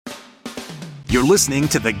You're listening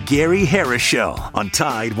to The Gary Harris Show on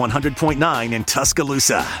Tide 100.9 in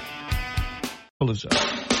Tuscaloosa.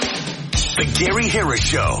 The Gary Harris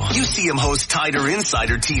Show. UCM host Tider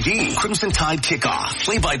Insider TV. Crimson Tide Kickoff.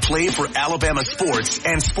 Play-by-play for Alabama sports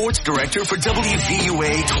and sports director for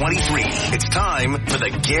WVUA 23. It's time for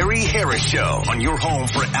The Gary Harris Show on your home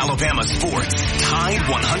for Alabama sports. Tide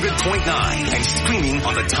 100.9 and streaming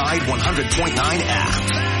on the Tide 100.9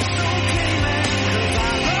 app.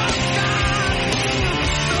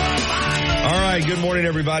 All right, good morning,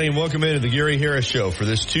 everybody, and welcome into the Gary Harris Show for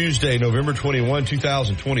this Tuesday, November 21,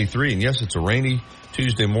 2023. And yes, it's a rainy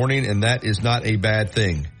Tuesday morning, and that is not a bad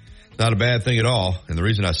thing. It's not a bad thing at all. And the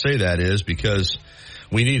reason I say that is because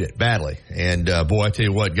we need it badly. And, boy, I tell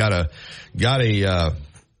you what, man,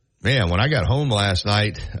 when I got home last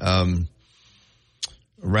night,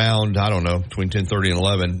 around, I don't know, between 10:30 and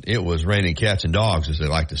 11, it was raining cats and dogs, as they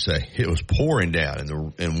like to say. It was pouring down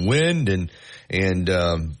and wind and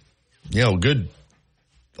good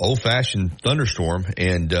old-fashioned thunderstorm,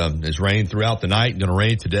 and it's rained throughout the night and going to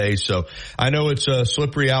rain today. So I know it's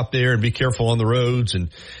slippery out there, and be careful on the roads and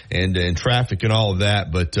traffic and all of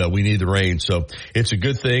that, but we need the rain. So it's a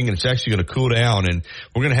good thing, and it's actually going to cool down, and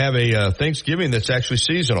we're going to have a Thanksgiving that's actually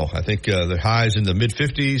seasonal. I think the highs in the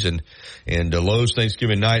mid-50s and lows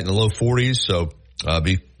Thanksgiving night in the low 40s. So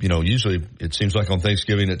usually it seems like on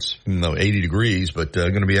Thanksgiving it's, 80 degrees, but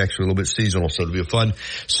going to be actually a little bit seasonal. So it'll be a fun,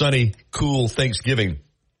 sunny, cool Thanksgiving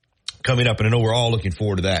coming up. And I know we're all looking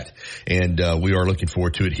forward to that. And we are looking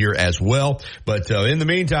forward to it here as well. But in the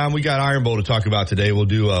meantime, we got Iron Bowl to talk about today. We'll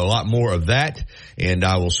do a lot more of that. And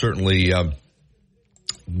I will certainly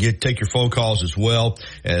take your phone calls as well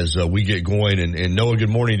as we get going. And Noah, good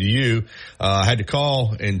morning to you. I had to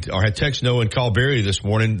call or had text Noah and call Barry this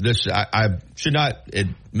morning. I should not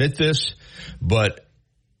admit this, but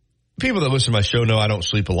people that listen to my show know I don't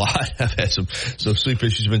sleep a lot. I've had some sleep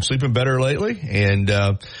issues. Been sleeping better lately, and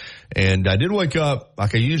I did wake up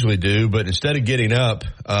like I usually do, but instead of getting up,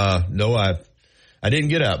 I didn't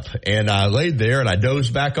get up, and I laid there and I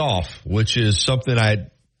dozed back off, which is something I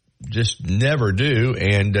just never do,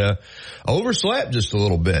 and overslept just a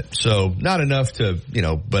little bit. So not enough to,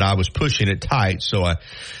 but I was pushing it tight. So I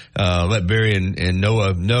let Barry and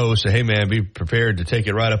Noah know, say, hey man, be prepared to take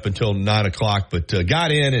it right up until 9 o'clock. But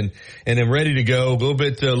got in and I'm ready to go. A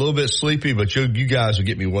little bit sleepy, but you guys will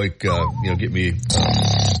get me get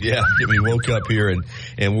me woke up here, and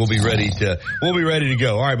we'll be ready to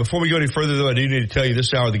go. All right, before we go any further though, I do need to tell you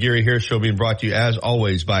this hour of the Gary Harris Show being brought to you as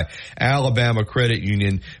always by Alabama Credit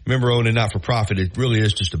Union, member owned and not for profit. It really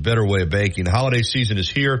is just a better way of banking. The holiday season is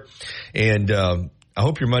here, and I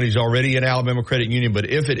hope your money's already in Alabama Credit Union, but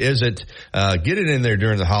if it isn't, get it in there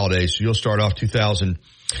during the holidays. So you'll start off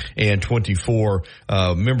 2024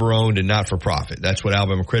 member-owned and not-for-profit. That's what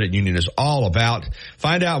Alabama Credit Union is all about.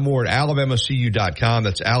 Find out more at alabamacu.com.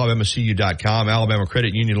 That's alabamacu.com. Alabama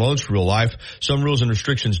Credit Union, loans for real life. Some rules and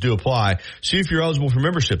restrictions do apply. See if you're eligible for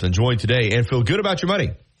membership, then join today and feel good about your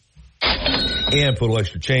money. And put a little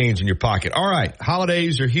extra change in your pocket. All right,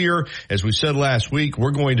 holidays are here. As we said last week, we're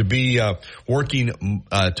going to be working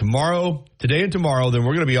today and tomorrow. Then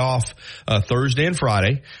we're going to be off Thursday and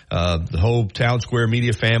Friday. The whole Town Square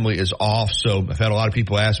Media family is off. So I've had a lot of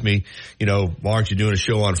people ask me, why aren't you doing a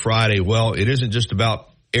show on Friday? Well, it isn't just about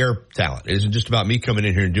air talent. It isn't just about me coming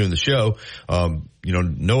in here and doing the show.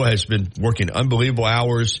 Noah has been working unbelievable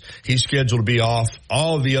hours. He's scheduled to be off.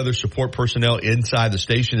 All of the other support personnel inside the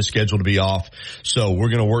station is scheduled to be off. So we're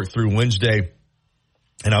going to work through Wednesday.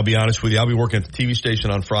 And I'll be honest with you, I'll be working at the TV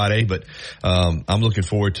station on Friday, but I'm looking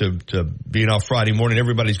forward to being off Friday morning.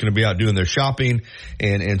 Everybody's going to be out doing their shopping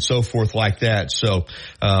and so forth like that. So,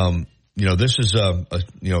 this is a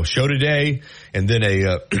show today and then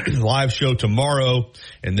a live show tomorrow,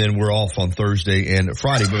 and then we're off on Thursday and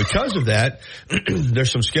Friday. But because of that,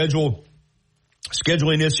 there's some scheduling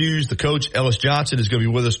issues. The coach, Ellis Johnson, is going to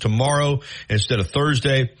be with us tomorrow instead of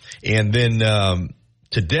Thursday. And then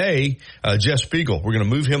today, Jeff Spiegel, we're going to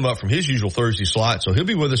move him up from his usual Thursday slot. So he'll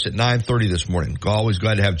be with us at 9:30 this morning. Always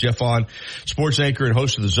glad to have Jeff on, sports anchor and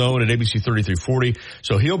host of The Zone at ABC 3340.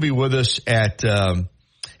 So he'll be with us at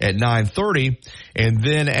 9:30, and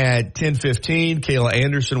then at 10:15, Kayla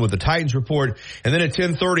Anderson with the Titans report, and then at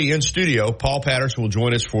 10:30 in studio, Paul Patterson will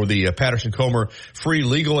join us for the Patterson-Comer free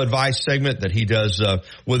legal advice segment that he does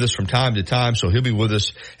with us from time to time. So he'll be with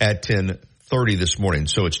us at 10:30. 9:30 this morning.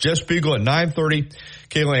 So it's Jeff Spiegel at 9:30,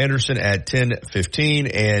 Kayla Anderson at 10:15,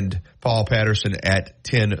 and Paul Patterson at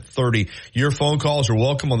 10:30. Your phone calls are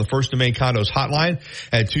welcome on the First and Main Condos hotline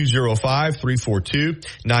at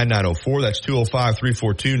 205-342-9904. That's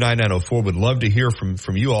 205-342-9904. Would love to hear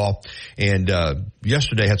from you all. And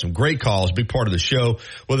yesterday had some great calls, big part of the show.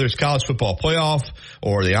 Whether it's college football playoff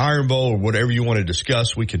or the Iron Bowl or whatever you want to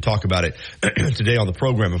discuss, we can talk about it today on the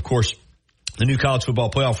program. Of course, the new college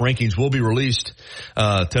football playoff rankings will be released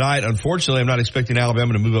tonight. Unfortunately, I'm not expecting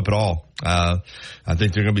Alabama to move up at all. I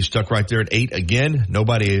think they're going to be stuck right there at 8 again.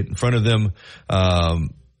 Nobody in front of them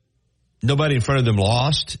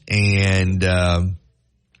lost, and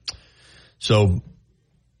so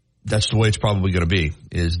that's the way it's probably going to be.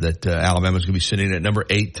 Is that Alabama's going to be sitting at number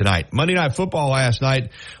 8 tonight. Monday Night Football last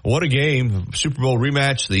night. What a game! Super Bowl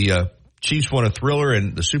rematch. The Chiefs won a thriller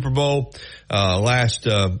in the Super Bowl earlier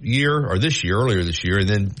this year. And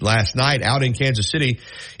then last night out in Kansas City,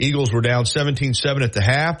 Eagles were down 17-7 at the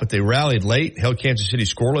half, but they rallied late, held Kansas City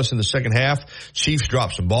scoreless in the second half. Chiefs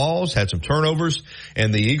dropped some balls, had some turnovers,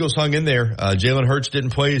 and the Eagles hung in there. Jalen Hurts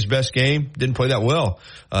didn't play his best game, didn't play that well.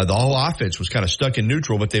 The whole offense was kind of stuck in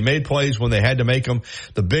neutral, but they made plays when they had to make them.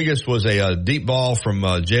 The biggest was a deep ball from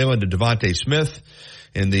Jalen to Devontae Smith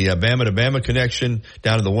in the Bama to Bama connection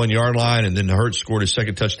down to the 1 yard line, and then Hurts scored his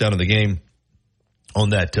second touchdown of the game on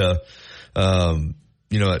that,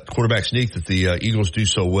 that quarterback sneak that the Eagles do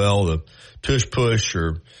so well, the tush push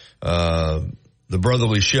or the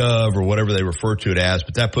brotherly shove or whatever they refer to it as.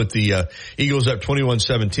 But that put the Eagles up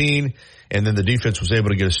 21-17, and then the defense was able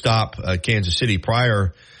to get a stop. Kansas City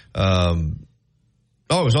prior. It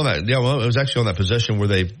was actually on that possession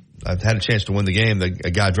where I've had a chance to win the game. A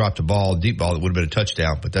guy dropped a deep ball that would have been a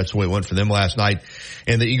touchdown, but that's the way it went for them last night.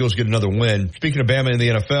 And the Eagles get another win. Speaking of Bama in the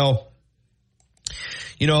NFL,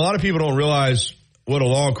 a lot of people don't realize what a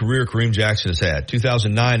long career Kareem Jackson has had.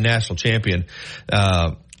 2009 national champion,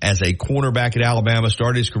 as a cornerback at Alabama,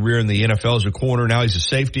 started his career in the NFL as a corner. Now he's a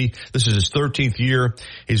safety. This is his 13th year.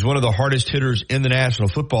 He's one of the hardest hitters in the National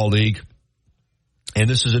Football League. And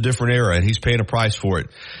this is a different era, and he's paying a price for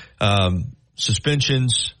it.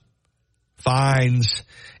 Suspensions, fines,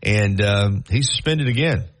 and he's suspended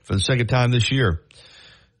again for the second time this year.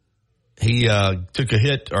 He took a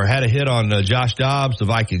hit or had a hit on Josh Dobbs, the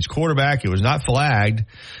Vikings quarterback. It was not flagged,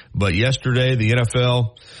 but yesterday the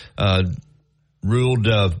NFL ruled,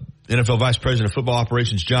 NFL Vice President of Football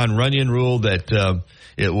Operations John Runyon ruled that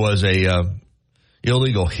it was a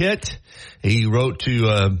illegal hit. He wrote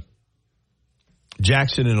to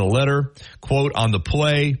Jackson in a letter, quote, "On the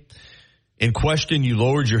play in question, you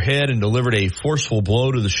lowered your head and delivered a forceful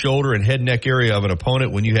blow to the shoulder and head neck area of an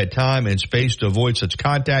opponent when you had time and space to avoid such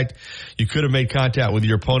contact. You could have made contact with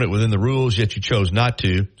your opponent within the rules, yet you chose not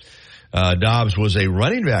to." Dobbs was a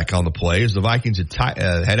running back on the play as the Vikings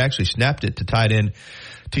had actually snapped it to tight end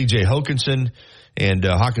T.J. Hockenson, and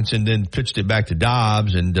Hockenson then pitched it back to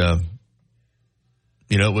Dobbs, and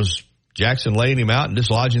it was Jackson laying him out and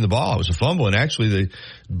dislodging the ball. It was a fumble, and actually the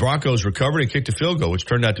Broncos recovered and kicked a field goal, which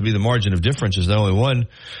turned out to be the margin of difference, as they only won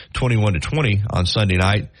 21-20 on Sunday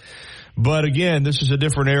night. But again, this is a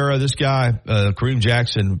different era. This guy, Kareem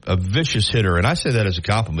Jackson, a vicious hitter, and I say that as a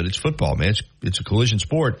compliment. It's football, man. It's a collision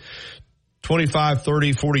sport. 25,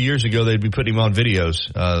 30, 40 years ago, they'd be putting him on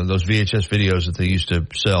videos, those VHS videos that they used to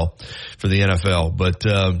sell for the NFL. But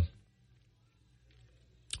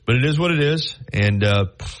it is what it is, and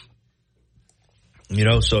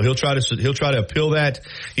so he'll try to appeal that.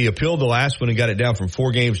 He appealed the last one and got it down from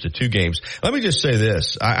 4 games to 2 games. Let me just say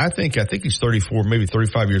this. I think he's 34, maybe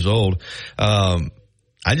 35 years old.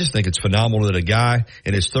 I just think it's phenomenal that a guy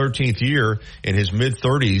in his 13th year, in his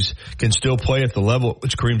mid-30s, can still play at the level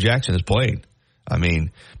which Kareem Jackson is playing. I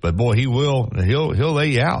mean, but boy, he'll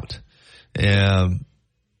lay you out.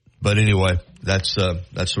 But anyway, that's the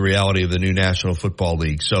reality of the new National Football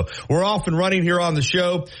League. So we're off and running here on the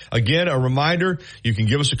show. Again, a reminder, you can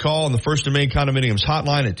give us a call on the First and Main Condominiums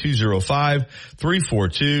hotline at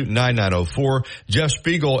 205-342-9904. Jeff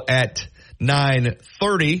Spiegel at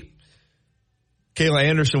 9:30. Kayla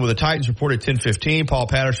Anderson with the Titans report at 10:15. Paul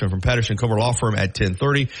Patterson from Patterson Comer Law Firm at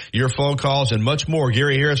 10:30. Your phone calls and much more.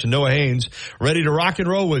 Gary Harris and Noah Haynes ready to rock and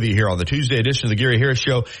roll with you here on the Tuesday edition of the Gary Harris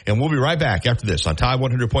Show. And we'll be right back after this on Tide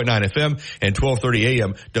 100.9 FM and 1230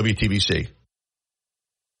 AM WTBC.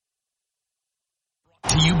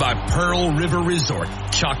 To you by Pearl River Resort,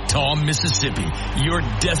 Choctaw, Mississippi. Your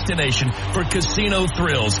destination for casino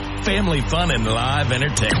thrills, family fun, and live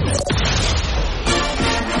entertainment.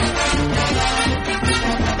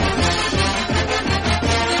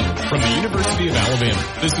 From the University University of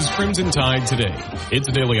Alabama. This is Crimson Tide Today. It's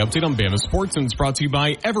a daily update on Bama sports, and it's brought to you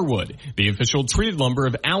by Everwood, the official treated lumber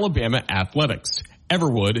of Alabama athletics.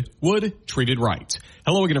 Everwood, wood treated right.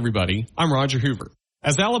 Hello again, everybody. I'm Roger Hoover.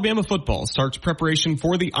 As Alabama football starts preparation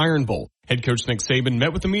for the Iron Bowl, head coach Nick Saban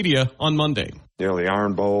met with the media on Monday. The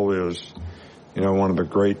Iron Bowl is, one of the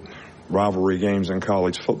great rivalry games in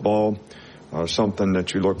college football, something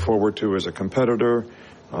that you look forward to as a competitor.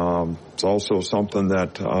 It's also something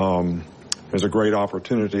that is a great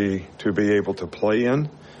opportunity to be able to play in.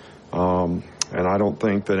 And I don't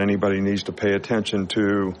think that anybody needs to pay attention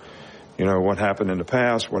to, what happened in the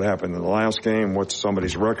past, what happened in the last game, what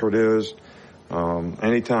somebody's record is.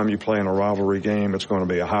 Anytime you play in a rivalry game, it's going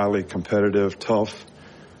to be a highly competitive, tough,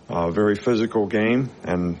 very physical game,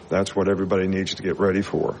 and that's what everybody needs to get ready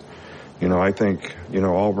for. I think,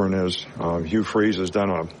 Auburn Hugh Freeze has done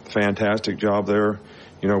a fantastic job there,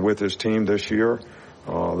 with his team this year.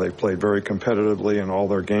 They've played very competitively in all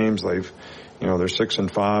their games. They're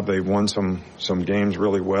 6-5. They've won some games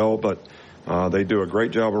really well, but they do a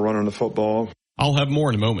great job of running the football. I'll have more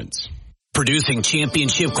in a moment. Producing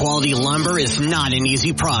championship quality lumber is not an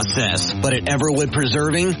easy process, but at Everwood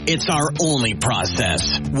Preserving, it's our only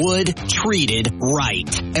process. Wood treated right.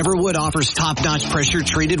 Everwood offers top-notch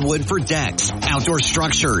pressure-treated wood for decks, outdoor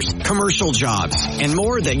structures, commercial jobs, and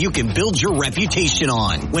more that you can build your reputation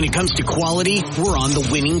on. When it comes to quality, we're on the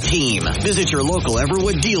winning team. Visit your local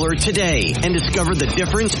Everwood dealer today and discover the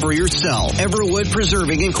difference for yourself. Everwood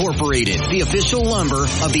Preserving Incorporated, the official lumber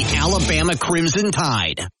of the Alabama Crimson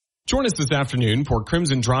Tide. Join us this afternoon for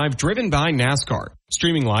Crimson Drive driven by NASCAR.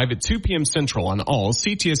 Streaming live at 2 p.m. Central on all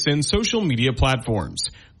CTSN social media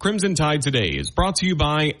platforms. Crimson Tide Today is brought to you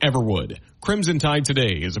by Everwood. Crimson Tide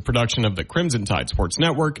Today is a production of the Crimson Tide Sports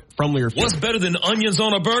Network from Learfield. What's better than onions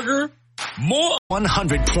on a burger? More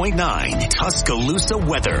 100.9 Tuscaloosa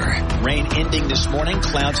weather. Rain ending this morning,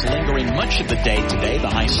 clouds lingering much of the day today, the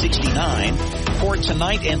high 69. For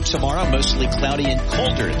tonight and tomorrow, mostly cloudy and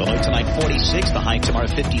colder. The low tonight 46, the high tomorrow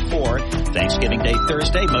 54. Thanksgiving Day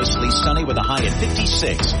Thursday, mostly sunny with a high at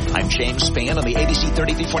 56. I'm James Spann on the ABC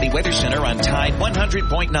 3340 Weather Center on Tide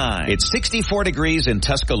 100.9. It's 64 degrees in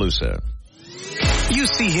Tuscaloosa. You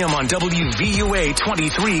see him on WVUA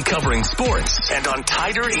 23 covering sports and on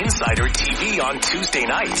Tider Insider TV on Tuesday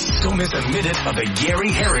nights. Don't miss a minute of the Gary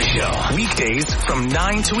Harris Show. Weekdays from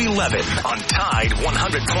 9 to 11 on Tide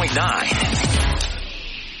 100.9.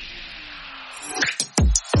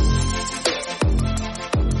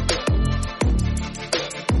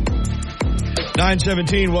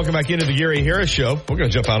 9:17. Welcome back into the Gary Harris Show. We're going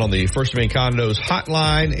to jump out on the First Main Condos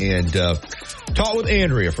hotline and talk with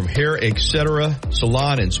Andrea from Hair Etc.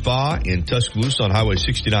 Salon and Spa in Tuscaloosa on Highway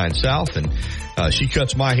 69 South. And she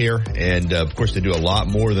cuts my hair, and of course they do a lot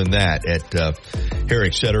more than that at Hair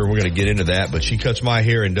Etc. We're going to get into that, but she cuts my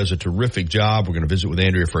hair and does a terrific job. We're going to visit with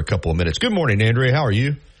Andrea for a couple of minutes. Good morning, Andrea. How are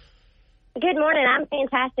you? Good morning. I'm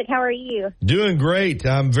fantastic. How are you? Doing great.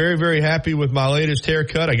 I'm very, very happy with my latest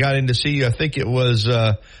haircut. I got in to see you, I think it was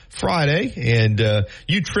Friday, and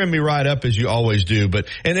you trim me right up as you always do.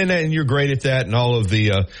 And you're great at that, and all of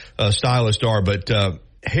the stylists are. But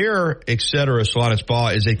Hair Etc. Salon and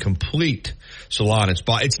Spa is a complete salon and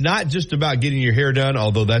spa. It's not just about getting your hair done,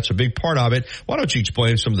 although that's a big part of it. Why don't you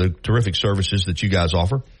explain some of the terrific services that you guys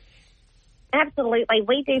offer? Absolutely.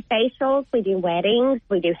 We do facials, we do weddings,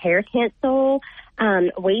 we do hair tinsel,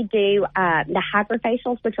 we do the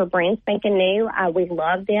hyperfacials, which are brand spanking new. We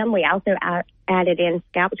love them. We also added in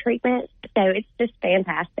scalp treatments, so it's just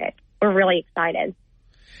fantastic. We're really excited.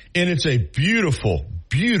 And it's a beautiful,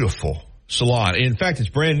 beautiful salon. In fact, it's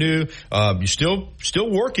brand new. You're still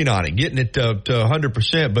working on it, getting it to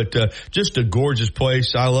 100%, but just a gorgeous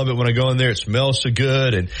place. I love it when I go in there. It smells so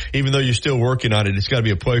good, and even though you're still working on it, it's got to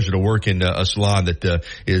be a pleasure to work in a salon that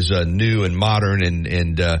is new and modern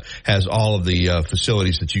and has all of the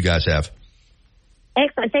facilities that you guys have.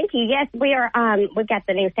 Excellent. Thank you. Yes, we are. We've got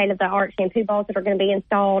the new state-of-the-art shampoo bowls that are going to be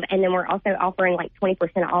installed, and then we're also offering like 20%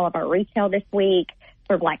 of all of our retail this week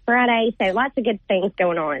for Black Friday. So lots of good things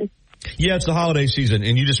going on. Yeah, it's the holiday season,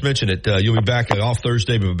 and you just mentioned it. You'll be back off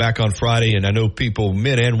Thursday, but back on Friday. And I know people,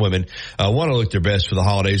 men and women, want to look their best for the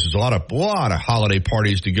holidays. There's a lot of holiday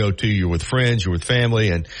parties to go to. You're with friends, you're with family,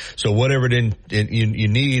 and so whatever you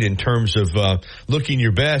need in terms of looking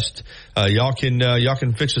your best, y'all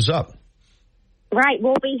can fix us up. Right,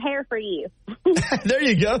 we'll be here for you. There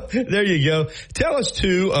you go. Tell us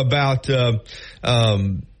too about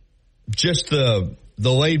just the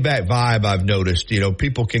the laid back vibe I've noticed.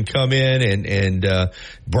 People can come in and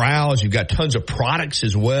browse. You've got tons of products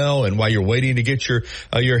as well. And while you're waiting to get your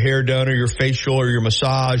hair done or your facial or your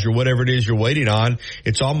massage or whatever it is you're waiting on,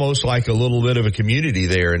 it's almost like a little bit of a community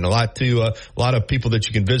there, and a lot of people that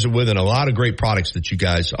you can visit with, and a lot of great products that you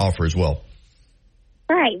guys offer as well.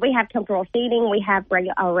 Right. We have comfortable seating. We have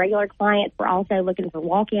our regular clients. We're also looking for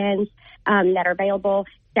walk-ins that are available.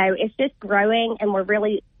 So it's just growing, and we're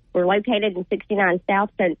located in 69 South,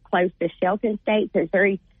 so it's close to Shelton State, so it's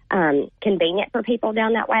very convenient for people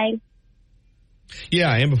down that way.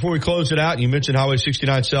 Yeah, and before we close it out, you mentioned Highway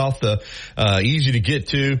 69 South, easy to get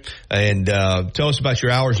to, and tell us about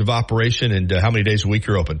your hours of operation and how many days a week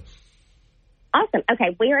you're open. Awesome.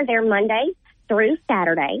 Okay, we are there Monday through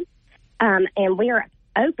Saturday, and we are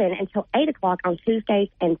open until 8 o'clock on Tuesdays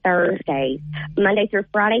and Thursdays. Monday through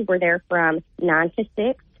Friday, we're there from 9 to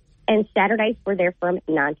 6, and Saturdays, we're there from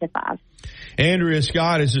 9 to 5. Andrea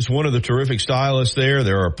Scott is just one of the terrific stylists there.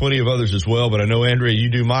 There are plenty of others as well, but I know, Andrea,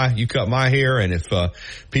 you cut my hair, and if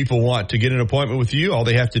people want to get an appointment with you, all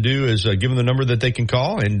they have to do is give them the number that they can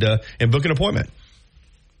call and book an appointment.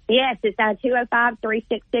 Yes, it's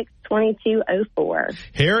 205-366-2204.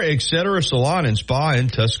 Hair Etc. Salon and Spa in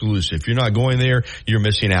Tuscaloosa. If you're not going there, you're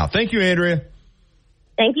missing out. Thank you, Andrea.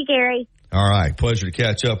 Thank you, Gary. All right. Pleasure to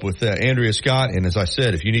catch up with Andrea Scott. And as I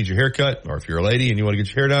said, if you need your haircut, or if you're a lady and you want to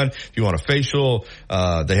get your hair done, if you want a facial,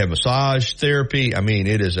 they have massage therapy. I mean,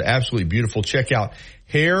 it is absolutely beautiful. Check out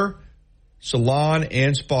Hair Salon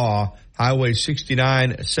and Spa, Highway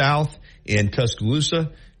 69 South in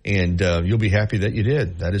Tuscaloosa. And you'll be happy that you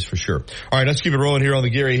did. That is for sure. All right, let's keep it rolling here on the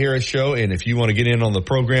Gary Harris Show. And if you want to get in on the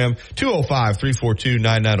program,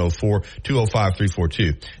 205-342-9904,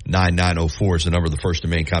 205-342-9904 is the number of the First and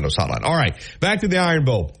Main Condos hotline. All right, back to the Iron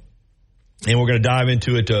Bowl. And we're going to dive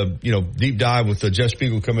into it, deep dive with Jeff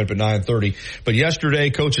Spiegel coming up at 9:30. But yesterday,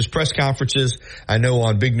 coaches' press conferences, I know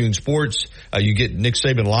on Big Noon Sports, you get Nick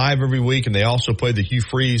Saban live every week, and they also play the Hugh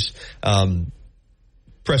Freeze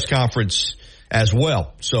press conference as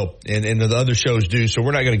well. So, and the other shows do. So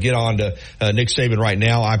we're not going to get on to Nick Saban right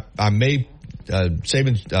now.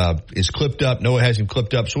 Saban is clipped up. Noah has him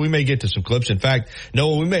clipped up. So we may get to some clips. In fact,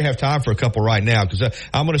 Noah, we may have time for a couple right now, because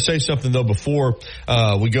I'm going to say something, though, before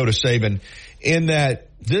we go to Saban, in that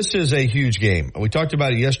this is a huge game. We talked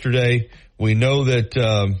about it yesterday. We know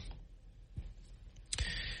that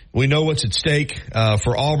we know what's at stake.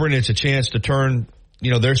 For Auburn, it's a chance to turn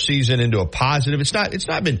their season into a positive. It's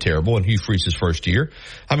not been terrible in Hugh Freeze's first year.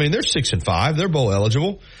 I mean, they're 6-5. They're bowl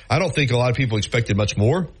eligible. I don't think a lot of people expected much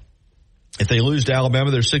more. If they lose to Alabama,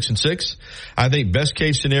 they're 6-6. I think best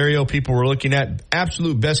case scenario, people were looking at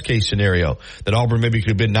absolute best case scenario that Auburn maybe could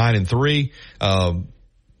have been 9-3. And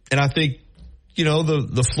I think,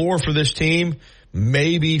 the floor for this team,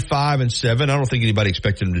 maybe 5-7. I don't think anybody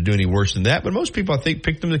expected them to do any worse than that. But most people, I think,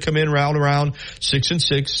 picked them to come in around 6-6,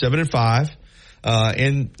 7-5.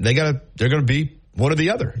 And they're going to be one or the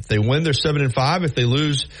other. If they win, they're 7-5. If they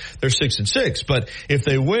lose, they're 6-6. But if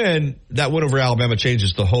they win, that win over Alabama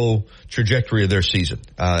changes the whole trajectory of their season.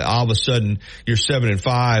 All of a sudden, you're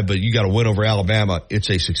 7-5, but you got to win over Alabama. It's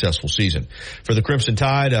a successful season. For the Crimson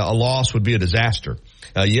Tide, a loss would be a disaster.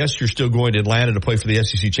 Yes, you're still going to Atlanta to play for the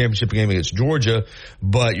SEC championship game against Georgia,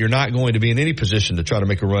 but you're not going to be in any position to try to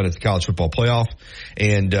make a run at the college football playoff.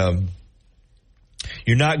 And,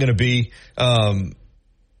 you're not going to be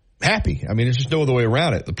happy. I mean, there's just no other way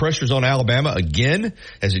around it. The pressure's on Alabama again,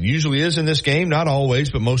 as it usually is in this game. Not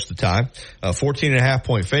always, but most of the time.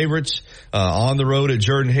 14.5-point favorites on the road at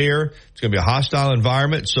Jordan-Hare. It's going to be a hostile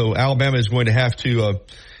environment, so Alabama is going to have to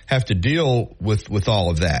deal with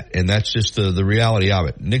all of that, and that's just the reality of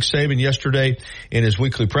it. Nick Saban yesterday in his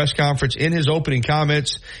weekly press conference, in his opening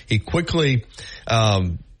comments, he quickly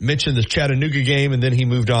mentioned the Chattanooga game, and then he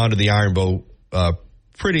moved on to the Iron Bowl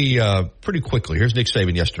pretty quickly. Here's Nick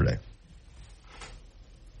Saban yesterday.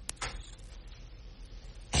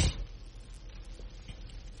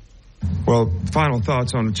 Well, final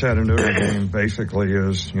thoughts on the Chattanooga game basically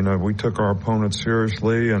is, we took our opponents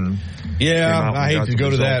seriously, and I hate to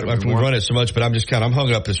go to that after we run it so much, but I'm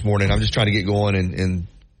hung up this morning. I'm just trying to get going, and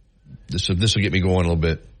this will get me going a little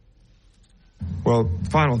bit. Well,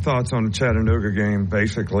 final thoughts on the Chattanooga game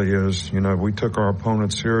basically is, we took our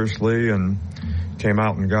opponents seriously and came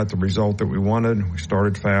out and got the result that we wanted. We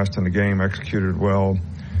started fast in the game, executed well.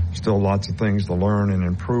 Still lots of things to learn and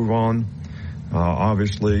improve on.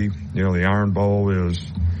 Obviously, the Iron Bowl is,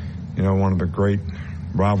 one of the great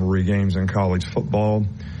rivalry games in college football.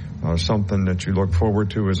 Something that you look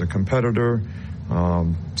forward to as a competitor.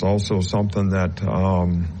 It's also something that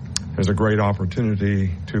is a great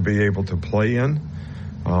opportunity to be able to play in.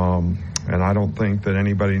 And I don't think that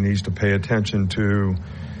anybody needs to pay attention to,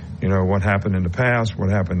 you know, what happened in the past, what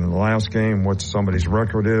happened in the last game, what somebody's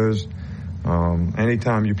record is.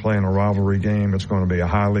 Anytime you play in a rivalry game, it's going to be a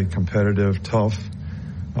highly competitive, tough,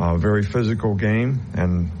 very physical game,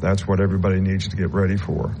 and that's what everybody needs to get ready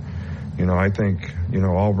for. You know, I think, you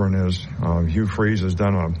know, Auburn Hugh Freeze has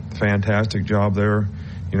done a fantastic job there,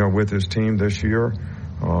 you know, with his team this year.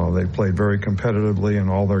 They've played very competitively in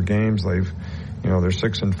all their games. They're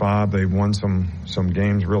 6-5. They've won some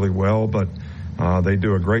games really well, but they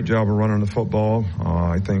do a great job of running the football.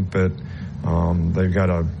 I think that they've got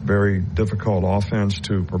a very difficult offense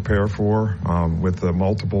to prepare for with the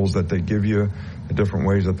multiples that they give you, the different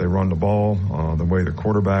ways that they run the ball, the way the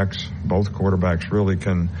both quarterbacks really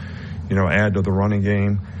can, you know, add to the running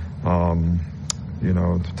game.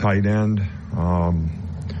 The tight end,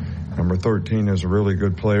 number 13 is a really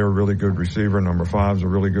good player, really good receiver. Number 5 is a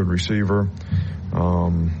really good receiver.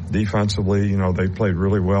 Defensively, you know, they played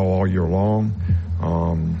really well all year long.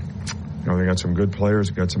 You know, they got some good players,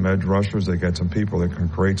 they got some edge rushers, they got some people that can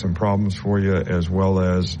create some problems for you, as well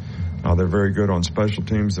as they're very good on special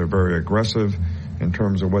teams. They're very aggressive in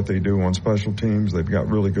terms of what they do on special teams. They've got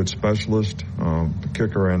really good specialists. The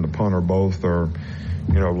kicker and the punter both are,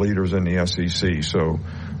 you know, leaders in the SEC. So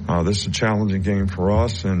this is a challenging game for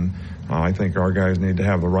us, and I think our guys need to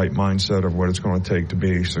have the right mindset of what it's going to take to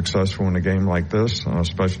be successful in a game like this,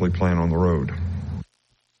 especially playing on the road.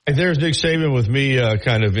 Hey, there's Nick Saban with me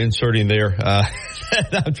kind of inserting there.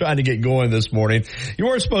 I'm trying to get going this morning. You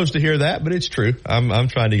weren't supposed to hear that, but it's true. I'm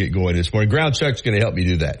trying to get going this morning. Ground Chuck's going to help me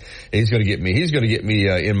do that. He's going to get me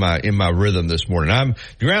in my rhythm this morning.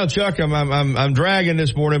 Ground Chuck. I'm dragging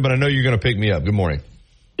this morning, but I know you're going to pick me up. Good morning.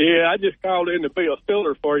 Yeah, I just called in to be a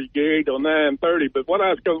stiller for you, Gary, till 9:30. But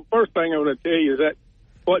first thing I want to tell you is that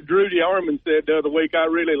what Drew DeArmond said the other week, I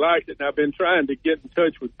really liked it, and I've been trying to get in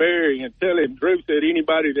touch with Barry and tell him. Drew said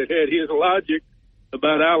anybody that had his logic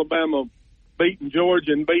about Alabama beating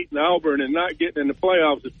Georgia and beating Auburn and not getting in the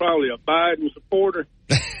playoffs is probably a Biden supporter.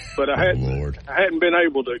 But I hadn't been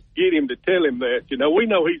able to get him to tell him that. You know, we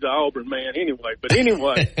know he's an Auburn man anyway. But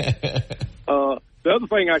anyway, the other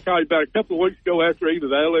thing I called you about a couple of weeks ago after either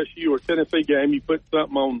the LSU or Tennessee game, you put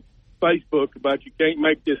something on Facebook about you can't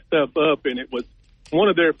make this stuff up, and it was one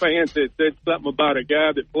of their fans that said something about a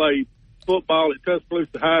guy that played football at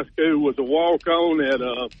Tuscaloosa High School, was a walk-on at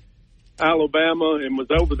Alabama, and was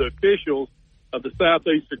over the officials of the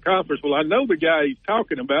Southeastern Conference. Well, I know the guy he's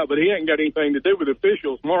talking about, but he ain't got anything to do with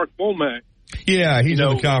officials. Mark Womack. Yeah, he's in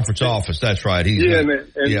the conference office. That's right.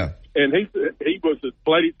 And he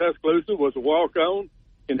played at Tuscaloosa, was a walk-on,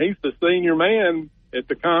 and he's the senior man at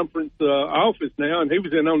the conference office now, and he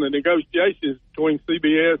was in on the negotiations between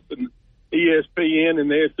CBS and ESPN and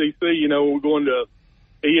the SEC. You know, we're going to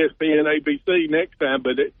ESPN, ABC next time,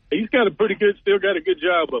 but he's got still got a good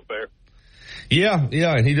job up there. Yeah,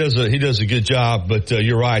 and he does a good job. But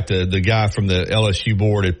you're right. The guy from the LSU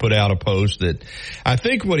board had put out a post that I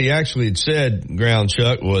think what he actually had said, Ground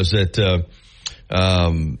Chuck, was that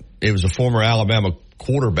it was a former Alabama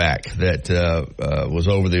quarterback that was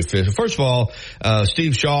over the officials. First of all,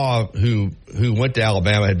 Steve Shaw, who went to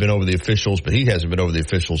Alabama, had been over the officials, but he hasn't been over the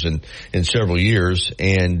officials in several years.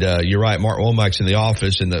 And you're right, Mark Womack's in the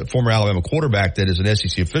office, and the former Alabama quarterback that is an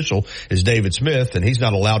SEC official is David Smith, and he's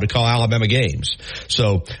not allowed to call Alabama games.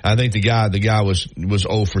 So I think the guy was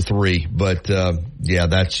 0 for 3. But yeah,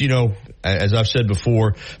 that's, you know, as I've said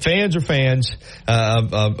before, fans are fans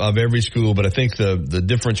of every school, but I think the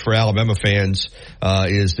difference for Alabama fans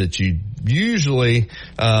is that you usually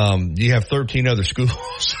you have 13 other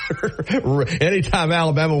schools. Anytime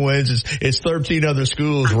Alabama wins, it's 13 other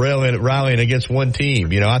schools rallying against one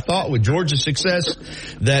team. You know, I thought with Georgia's success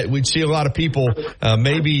that we'd see a lot of people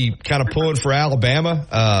maybe kind of pulling for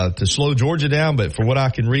Alabama to slow Georgia down, but from what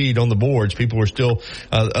I can read on the boards, people are still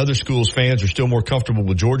other schools' fans are still more comfortable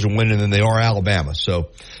with Georgia winning than they are Alabama. So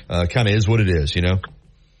kind of is what it is, you know.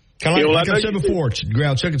 Kind of like I said before,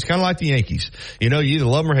 Ground Chuck, it's kind of like the Yankees. You know, you either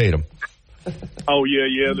love them or hate them. Oh,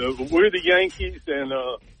 yeah. We're the Yankees, and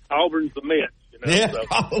Auburn's the Mets. You know, yeah,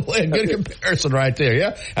 probably a good comparison right there.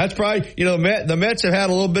 Yeah, that's probably, you know, the Mets have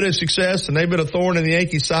had a little bit of success, and they've been a thorn in the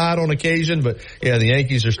Yankees' side on occasion. But, yeah, the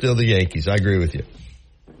Yankees are still the Yankees. I agree with you.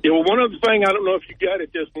 Yeah, well, one other thing, I don't know if you got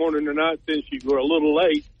it this morning or not since you were a little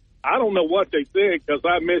late. I don't know what they said because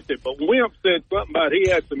I missed it, but Wimp said something about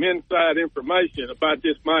he had some inside information about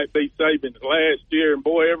this might be Saban's last year, and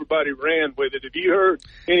boy, everybody ran with it. Have you heard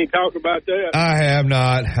any talk about that? I have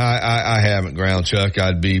not. I haven't, Ground Chuck.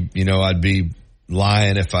 I'd be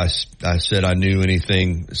lying if I said I knew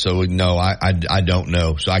anything. So no, I don't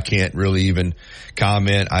know. So I can't really even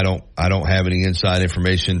comment. I don't have any inside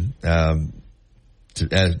information, to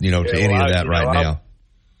any of that right now.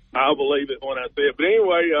 I'll believe it when I see it. But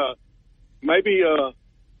anyway, maybe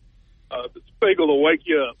Spiegel will wake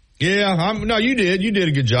you up. Yeah, you did. You did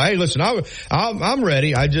a good job. Hey, listen, I'm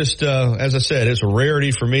ready. I just, as I said, it's a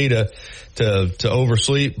rarity for me to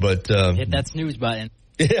oversleep, but hit that snooze button.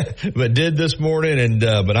 Yeah, but did this morning,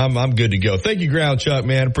 but I'm good to go. Thank you, Ground Chuck,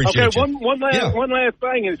 man. Appreciate you. One last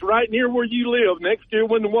thing. It's right near where you live. Next year,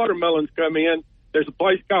 when the watermelons come in, there's a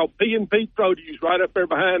place called P&P Produce right up there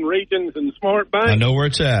behind Regions and Smart Bank. I know where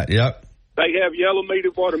it's at. Yep. They have yellow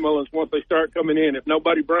meated watermelons once they start coming in. If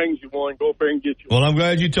nobody brings you one, go up there and get you one. Well, I'm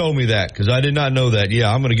glad you told me that because I did not know that. Yeah,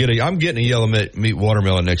 I'm getting a yellow meat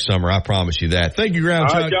watermelon next summer. I promise you that. Thank you, Ground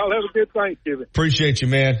Chuck. All right, y'all have a good Thanksgiving. Appreciate you,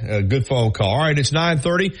 man. Good phone call. All right, it's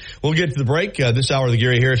 9:30. We'll get to the break. This hour of the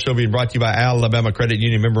Gary Harris Show being brought to you by Alabama Credit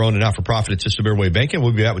Union, member-owned and not-for-profit at System Airway Banking.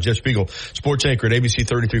 We'll be out with Jeff Spiegel, sports anchor at ABC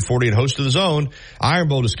 3340 and host of The Zone. Iron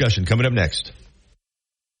Bowl discussion coming up next.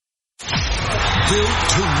 Built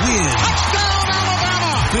to win. Touchdown,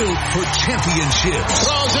 Alabama! Built for championships.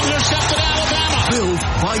 Throws intercepted, Alabama. Built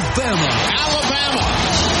by Bama. Alabama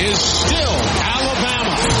is still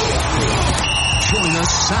Alabama. Join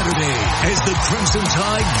us Saturday as the Crimson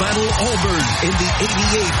Tide battle Auburn in the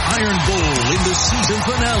 88 Iron Bowl in the season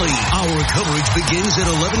finale. Our coverage begins at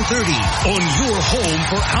 11:30 on your home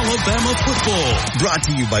for Alabama football. Brought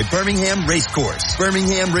to you by Birmingham Racecourse.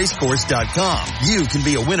 BirminghamRacecourse.com. You can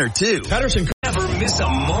be a winner too. Patterson. Never miss a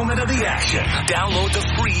moment of the action. Download the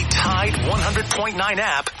free Tide 100.9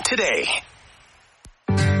 app today.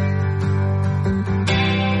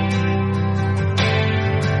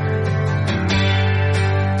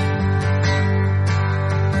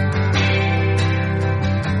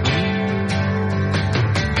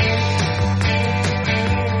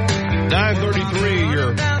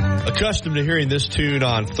 You're accustomed to hearing this tune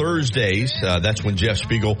on Thursdays. That's when Jeff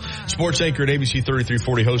Spiegel, sports anchor at ABC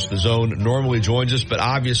 3340, host of The Zone, normally joins us. But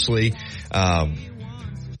obviously,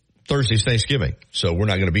 Thursday's Thanksgiving, so we're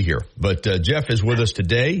not going to be here. But Jeff is with us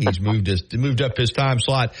today. He's moved up his time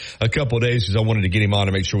slot a couple of days because I wanted to get him on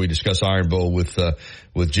to make sure we discuss Iron Bowl with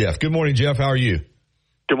Jeff. Good morning, Jeff. How are you?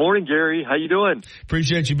 Good morning, Gary. How you doing?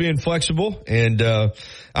 Appreciate you being flexible. And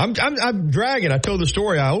I'm dragging. I told the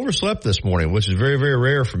story. I overslept this morning, which is very, very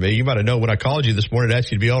rare for me. You might have known when I called you this morning to ask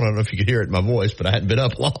you to be on. I don't know if you could hear it in my voice, but I hadn't been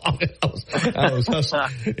up long. I was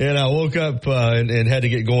hustling. And I woke up and had to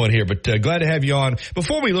get going here. But glad to have you on.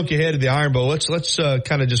 Before we look ahead at the Iron Bowl, let's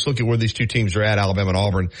kind of just look at where these two teams are at, Alabama and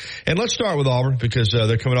Auburn. And let's start with Auburn because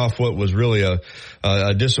they're coming off what was really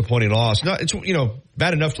a disappointing loss. No, it's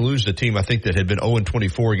bad enough to lose the team I think that had been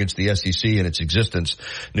 0-24 against the SEC in its existence,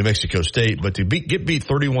 New Mexico State, but to get beat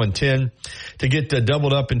 31-10, to get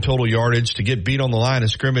doubled up in total yardage, to get beat on the line of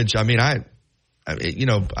scrimmage. I mean,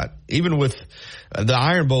 even with the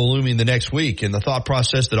Iron Bowl looming the next week and the thought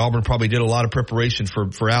process that Auburn probably did a lot of preparation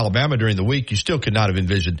for Alabama during the week, you still could not have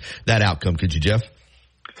envisioned that outcome, could you, Jeff?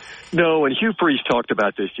 No, and Hugh Freeze talked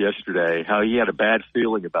about this yesterday, how he had a bad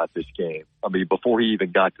feeling about this game. I mean, before he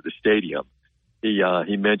even got to the stadium.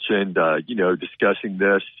 He mentioned, discussing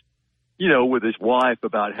this, with his wife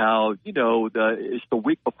about how, it's the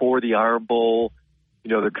week before the Iron Bowl.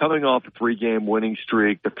 They're coming off a 3-game winning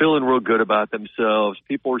streak. They're feeling real good about themselves.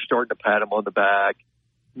 People are starting to pat them on the back.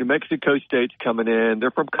 New Mexico State's coming in. They're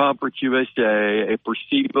from Conference USA, a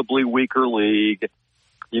perceivably weaker league,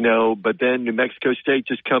 but then New Mexico State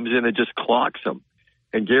just comes in and just clocks them.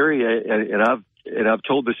 And Gary, and I've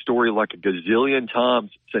told this story like a gazillion times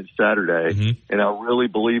since Saturday, and I really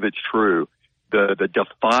believe it's true. The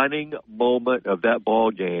defining moment of that ball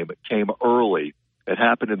game came early. It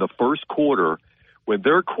happened in the first quarter when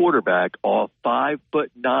their quarterback, all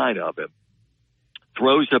 5'9" of him,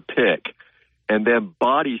 throws a pick and then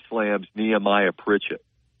body slams Nehemiah Pritchett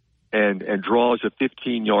and draws a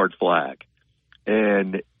 15-yard flag.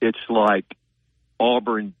 And it's like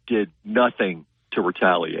Auburn did nothing to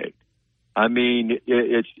retaliate. I mean,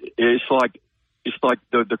 it's like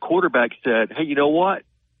the quarterback said, "Hey, you know what?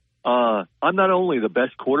 I'm not only the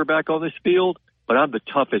best quarterback on this field, but I'm the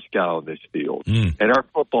toughest guy on this field, and our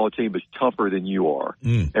football team is tougher than you are."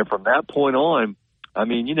 And from that point on, I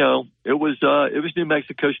mean, it was New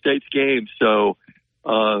Mexico State's game. So,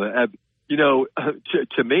 to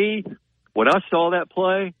me, when I saw that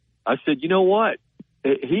play, I said, you know what?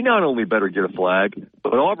 He not only better get a flag,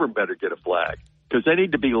 but Auburn better get a flag. Because they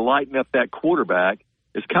need to be lighting up that quarterback.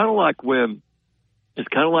 It's kind of like when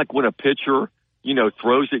a pitcher,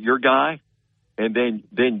 throws at your guy, and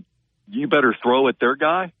then you better throw at their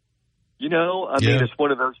guy. You know, I mean, it's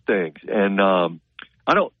one of those things. And I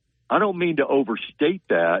don't mean to overstate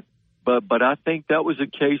that, but I think that was a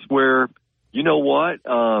case where, you know what,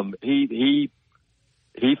 he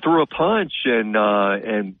threw a punch and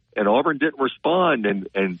Auburn didn't respond,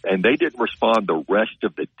 and they didn't respond the rest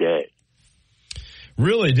of the day.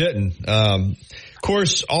 Really didn't. Of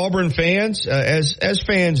course, Auburn fans, as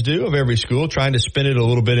fans do of every school, trying to spin it a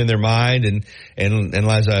little bit in their mind, and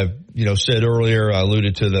as I said earlier, I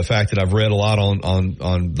alluded to the fact that I've read a lot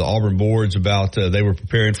on the Auburn boards about they were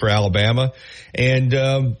preparing for Alabama, and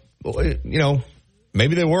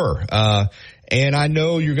maybe they were. And I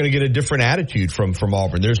know you're going to get a different attitude from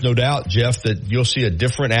Auburn. There's no doubt, Jeff, that you'll see a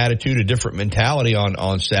different attitude, a different mentality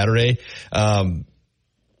on Saturday.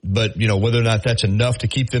 But, whether or not that's enough to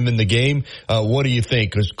keep them in the game, what do you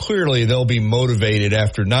think? Because clearly they'll be motivated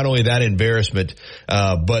after not only that embarrassment,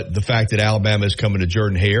 but the fact that Alabama is coming to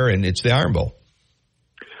Jordan-Hare and it's the Iron Bowl.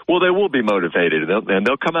 Well, they will be motivated, and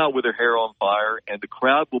they'll come out with their hair on fire, and the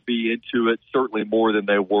crowd will be into it certainly more than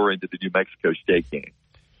they were into the New Mexico State game.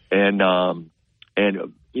 And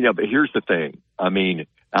but here's the thing. I mean,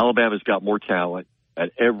 Alabama's got more talent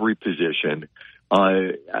at every position.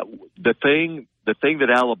 The thing that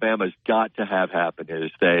Alabama's got to have happen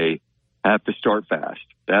is they have to start fast.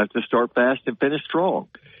 They have to start fast and finish strong.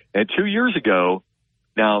 And 2 years ago,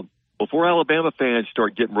 now, before Alabama fans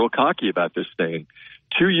start getting real cocky about this thing,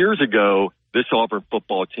 2 years ago, this Auburn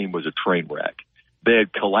football team was a train wreck. They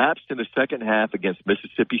had collapsed in the second half against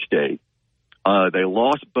Mississippi State. They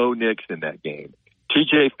lost Bo Nix in that game.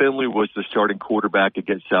 TJ Finley was the starting quarterback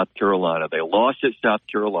against South Carolina. They lost at South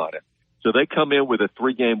Carolina. So they come in with a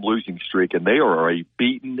 3-game losing streak, and they are a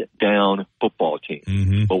beaten-down football team.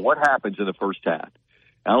 Mm-hmm. But what happens in the first half?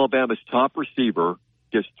 Alabama's top receiver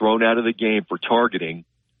gets thrown out of the game for targeting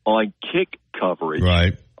on kick coverage,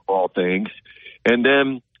 right, of all things. And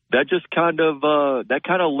then that just kind of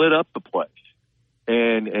lit up the place.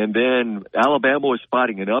 And then Alabama was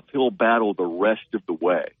fighting an uphill battle the rest of the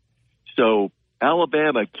way. So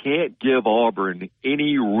Alabama can't give Auburn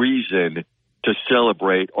any reason to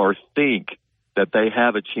celebrate or think that they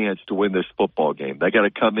have a chance to win this football game. They got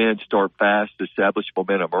to come in, start fast, establish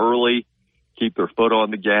momentum early, keep their foot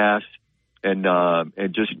on the gas, and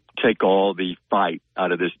just take all the fight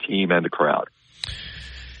out of this team and the crowd.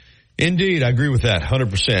 Indeed, I agree with that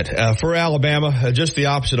 100%. For Alabama, just the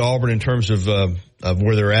opposite of Auburn in terms of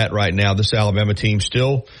where they're at right now. This Alabama team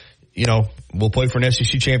still, will play for an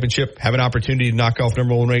SEC championship, have an opportunity to knock off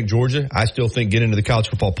number 1 ranked Georgia. I still think get into the college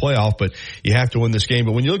football playoff, but you have to win this game.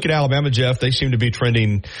 But when you look at Alabama, Jeff, they seem to be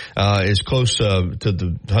trending as close to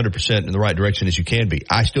the 100% in the right direction as you can be.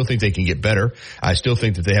 I still think they can get better. I still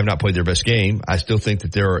think that they have not played their best game. I still think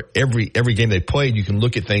that there are every game they played, you can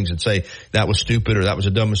look at things and say that was stupid or that was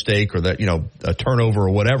a dumb mistake or that, a turnover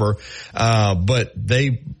or whatever. But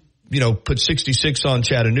they put 66 on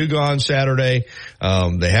Chattanooga on Saturday.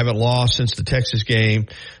 They haven't lost since the Texas game.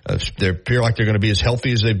 They appear like they're going to be as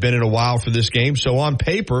healthy as they've been in a while for this game. So on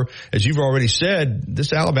paper, as you've already said,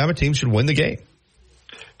 this Alabama team should win the game.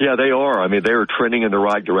 Yeah, they are. I mean, they are trending in the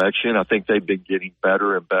right direction. I think they've been getting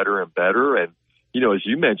better and better and better. And, as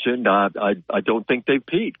you mentioned, I don't think they've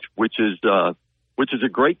peaked, which is a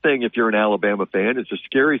great thing if you're an Alabama fan. It's a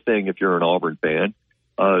scary thing if you're an Auburn fan.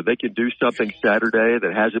 They can do something Saturday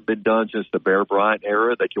that hasn't been done since the Bear Bryant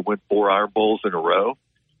era. They can win 4 Iron Bowls in a row,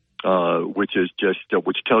 which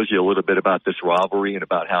tells you a little bit about this rivalry and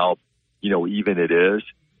about how, even it is.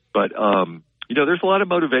 But, there's a lot of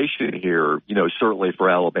motivation here, certainly for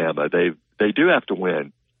Alabama. They do have to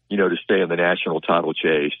win, to stay in the national title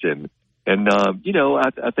chase. And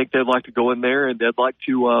I think they'd like to go in there and they'd like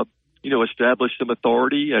to, establish some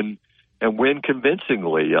authority and win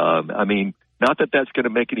convincingly. Not that that's going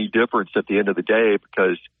to make any difference at the end of the day,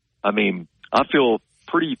 because, I feel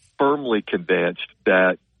pretty firmly convinced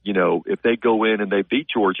that, if they go in and they beat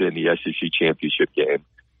Georgia in the SEC championship game,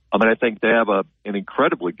 I think they have an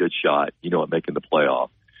incredibly good shot, at making the playoff.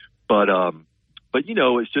 But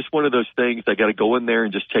it's just one of those things. They got to go in there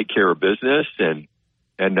and just take care of business and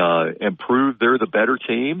prove they're the better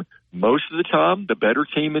team. Most of the time, the better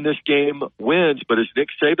team in this game wins. But as Nick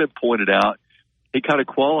Saban pointed out, he kind of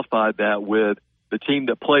qualified that with the team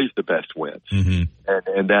that plays the best wins. Mm-hmm.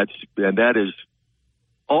 And that is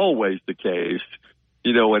always the case,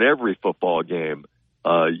 in every football game,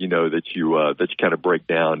 that you kind of break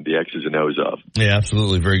down the X's and O's of. Yeah,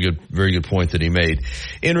 absolutely. Very good point that he made.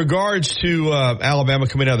 In regards to Alabama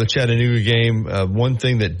coming out of the Chattanooga game, one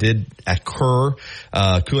thing that did occur,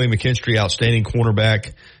 Kool-Aid McKinstry, outstanding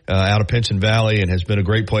cornerback, out of Pinson Valley and has been a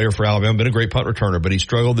great player for Alabama, been a great punt returner, but he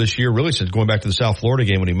struggled this year really since going back to the South Florida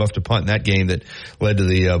game when he muffed a punt in that game that led to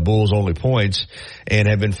the Bulls' only points, and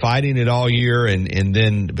have been fighting it all year.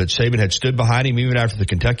 But Saban had stood behind him even after the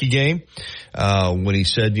Kentucky game when he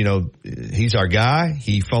said, he's our guy.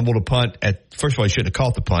 He fumbled a punt first of all, he shouldn't have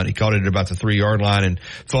caught the punt. He caught it at about the 3-yard line and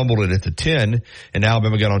fumbled it at the 10, and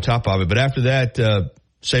Alabama got on top of it. But after that,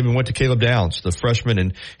 Saban went to Caleb Downs, the freshman,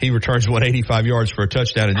 and he returns 185 yards for a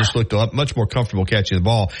touchdown and just looked much more comfortable catching the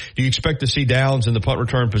ball. Do you expect to see Downs in the punt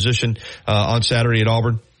return position on Saturday at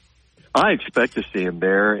Auburn? I expect to see him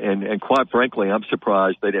there, and quite frankly, I'm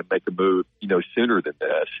surprised they didn't make a move, sooner than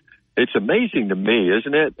this. It's amazing to me,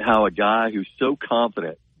 isn't it, how a guy who's so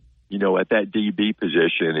confident, at that DB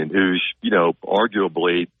position and who's,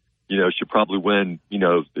 arguably, should probably win,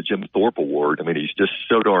 the Jim Thorpe Award. I mean, he's just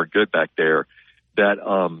so darn good back there that,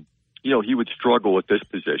 he would struggle with this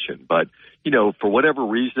position. But, for whatever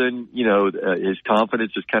reason, his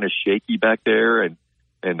confidence is kind of shaky back there. And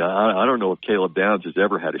I don't know if Caleb Downs has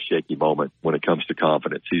ever had a shaky moment when it comes to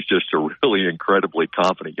confidence. He's just a really incredibly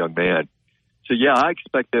confident young man. So, yeah, I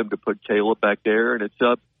expect them to put Caleb back there, and it's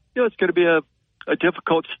it's going to be a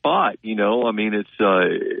difficult spot. I mean, it's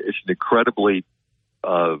an incredibly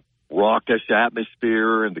raucous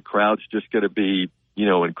atmosphere, and the crowd's just going to be,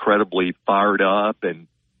 incredibly fired up. And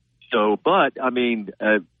so, but I mean,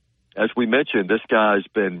 as we mentioned, this guy's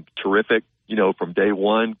been terrific, from day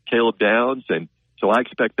one, Caleb Downs, and so I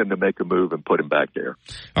expect them to make a move and put him back there.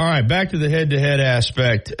 All right, back to the head-to-head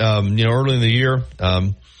aspect. Early in the year,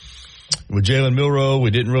 with Jalen Milroe, we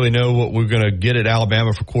didn't really know what we were going to get at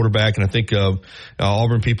Alabama for quarterback, and I think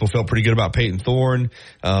Auburn people felt pretty good about Peyton Thorne.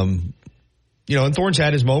 And Thorne's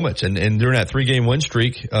had his moments, and during that 3-game win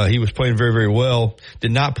streak, he was playing very, very well.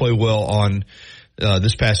 Did not play well on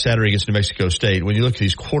this past Saturday against New Mexico State. When you look at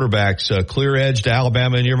these quarterbacks, clear edge to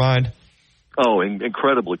Alabama in your mind? Oh,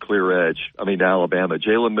 incredibly clear edge. I mean, to Alabama.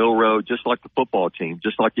 Jalen Milroe, just like the football team,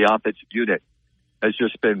 just like the offensive unit, has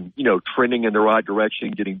just been, trending in the right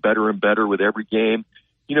direction, getting better and better with every game.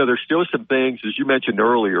 There's still some things, as you mentioned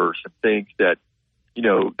earlier, some things that,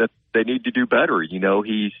 that they need to do better. He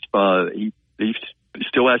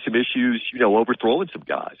still has some issues, overthrowing some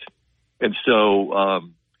guys. And so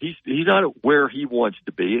he's not where he wants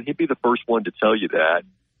to be, and he'd be the first one to tell you that.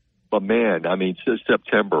 But, man, I mean, since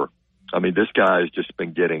September, this guy has just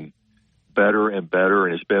been getting better and better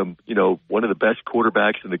and has been, one of the best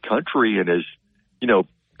quarterbacks in the country and has,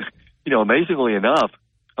 amazingly enough,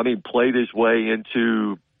 played his way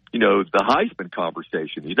into, the Heisman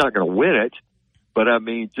conversation. He's not going to win it, but,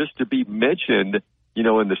 just to be mentioned, in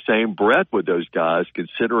the same breath with those guys,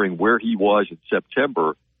 considering where he was in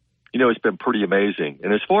September, it's been pretty amazing.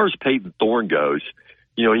 And as far as Peyton Thorne goes,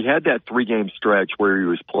 he had that 3-game stretch where he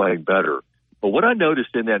was playing better. But what I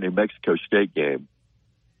noticed in that New Mexico State game,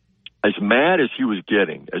 as mad as he was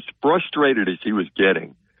getting, as frustrated as he was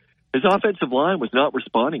getting, his offensive line was not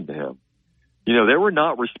responding to him. They were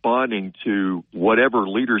not responding to whatever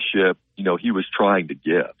leadership, he was trying to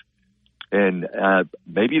give. And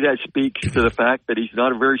maybe that speaks to the fact that he's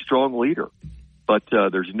not a very strong leader. But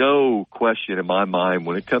there's no question in my mind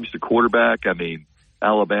when it comes to quarterback,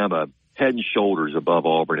 Alabama head and shoulders above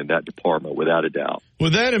Auburn in that department, without a doubt.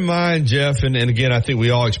 With that in mind, Jeff, and again, I think we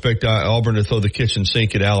all expect Auburn to throw the kitchen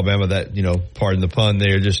sink at Alabama, that, pardon the pun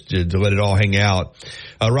there, just to let it all hang out.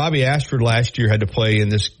 Robbie Ashford last year had to play in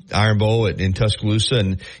this Iron Bowl in Tuscaloosa,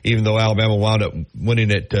 and even though Alabama wound up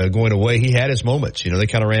winning it going away, he had his moments. They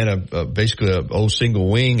kind of ran basically a old single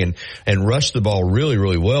wing and rushed the ball really,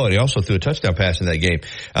 really well, and he also threw a touchdown pass in that game.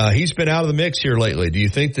 He's been out of the mix here lately. Do you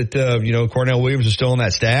think that Cornell Williams is still on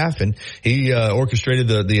that staff, and he orchestrated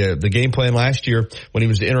the game plan last year when he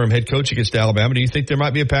was the interim head coach against Alabama? Do you think there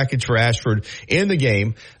might be a package for Ashford in the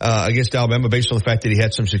game against Alabama based on the fact that he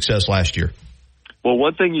had some success last year? Well,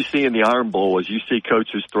 one thing you see in the Iron Bowl is you see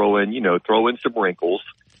coaches throw in some wrinkles.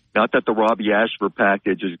 Not that the Robbie Ashford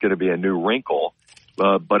package is going to be a new wrinkle,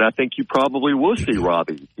 but I think you probably will see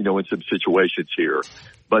Robbie, in some situations here.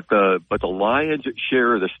 But the lion's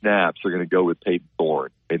share of the snaps are going to go with Peyton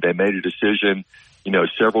Thorne. They made a decision,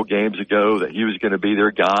 several games ago that he was going to be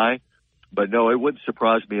their guy. But no, it wouldn't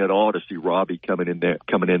surprise me at all to see Robbie coming in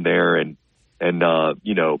there and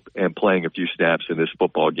playing a few snaps in this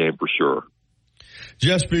football game for sure.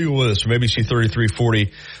 Jeff Spiegel with us from ABC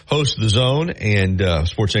 3340, host of The Zone and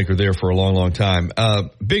sports anchor there for a long, long time.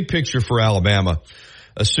 Big picture for Alabama,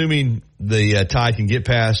 assuming the Tide can get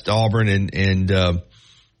past Auburn and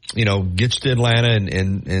gets to Atlanta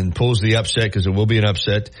and pulls the upset, because it will be an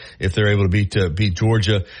upset if they're able to beat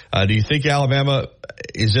Georgia. Do you think Alabama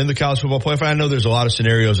is in the college football playoff? I know there's a lot of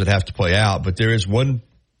scenarios that have to play out, but there is one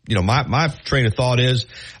my train of thought is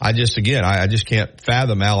I just can't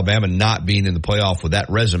fathom Alabama not being in the playoff with that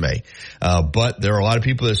resume. But there are a lot of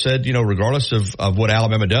people that said, regardless of what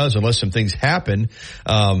Alabama does, unless some things happen,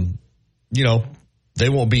 they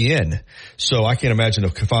won't be in. So I can't imagine a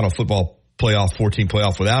final football playoff, 14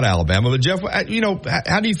 playoff without Alabama. But Jeff,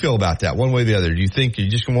 how do you feel about that one way or the other? Do you think you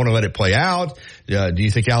just want to let it play out? Do you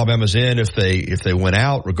think Alabama's in if they win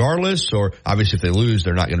out regardless? Or obviously if they lose,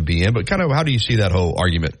 they're not going to be in. But kind of how do you see that whole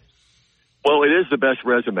argument? Well, it is the best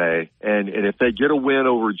resume. And if they get a win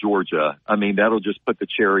over Georgia, I mean, that'll just put the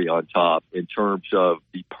cherry on top in terms of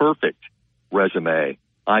the perfect resume,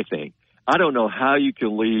 I think. I don't know how you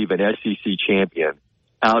can leave an SEC champion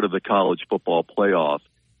out of the college football playoff,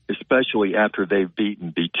 especially after they've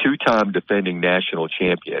beaten the two-time defending national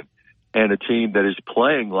champion and a team that is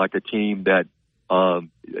playing like a team that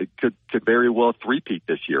could very well three-peat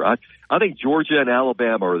this year. I think Georgia and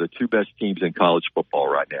Alabama are the two best teams in college football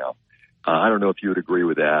right now. I don't know if you would agree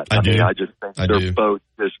with that. I just think they're both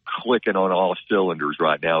just clicking on all cylinders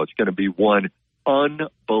right now. It's going to be one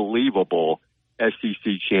unbelievable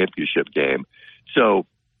SEC championship game. So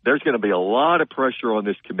there's going to be a lot of pressure on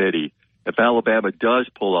this committee if Alabama does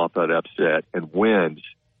pull off that upset and wins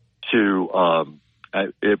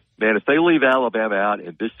if they leave Alabama out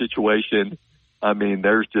in this situation, I mean,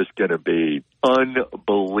 there's just going to be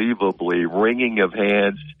unbelievably wringing of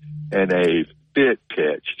hands and a fit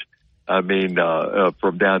pitched. I mean,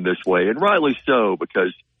 from down this way, and rightly so,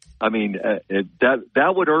 because I mean,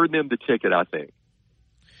 that would earn them the ticket, I think.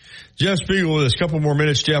 Jeff Spiegel with us. A couple more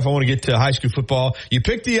minutes, Jeff. I want to get to high school football. You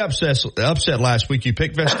picked the upset last week. You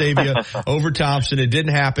picked Vestavia over Thompson. It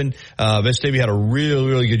didn't happen. Vestavia had a really,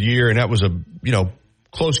 really good year, and that was a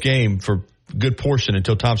close game for a good portion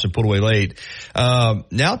until Thompson pulled away late.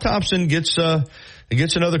 Now Thompson gets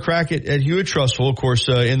another crack at Hewitt-Trussville. Of course,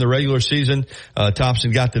 in the regular season,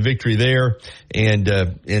 Thompson got the victory there, and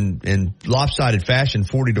in lopsided fashion,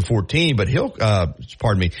 40-14. But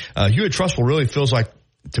Hewitt-Trussville really feels like,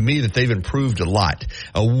 to me, that they've improved a lot.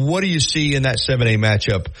 What do you see in that 7A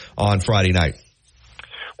matchup on Friday night?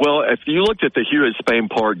 Well, if you looked at the Hewitt-Spain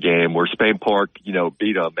Park game where Spain Park, beat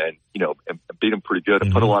them and beat them pretty good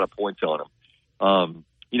and put a lot of points on them,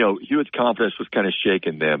 Hewitt's confidence was kind of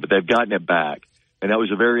shaken then, but they've gotten it back. And that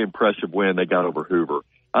was a very impressive win they got over Hoover.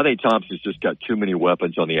 I think Thompson's just got too many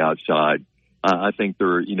weapons on the outside. I think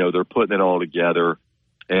they're putting it all together.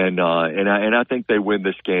 And I think they win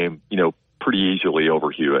this game, pretty easily over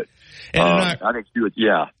Hewitt. I think Hewitt,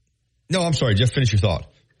 yeah. No, I'm sorry. Just finish your thought.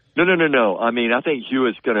 No. I mean, I think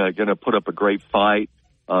Hewitt's gonna put up a great fight,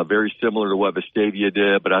 very similar to what Vestavia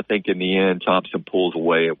did. But I think in the end, Thompson pulls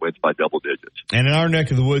away and wins by double digits. And in our neck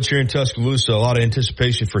of the woods here in Tuscaloosa, a lot of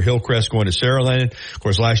anticipation for Hillcrest going to Saraland. Of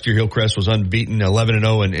course, last year Hillcrest was unbeaten,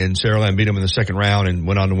 11-0, and Saraland beat them in the second round and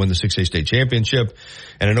went on to win the 6A state championship.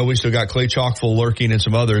 And I know we still got Clay Chalkville lurking and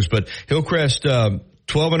some others, but Hillcrest,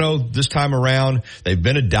 12-0 this time around. They've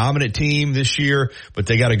been a dominant team this year, but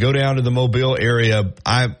they got to go down to the Mobile area.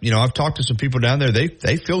 I've talked to some people down there.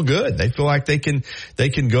 They feel good. They feel like they can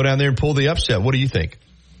go down there and pull the upset. What do you think?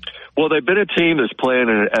 Well, they've been a team that's playing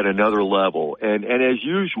at another level, and as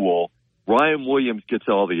usual, Ryan Williams gets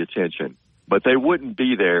all the attention, but they wouldn't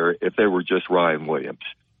be there if they were just Ryan Williams.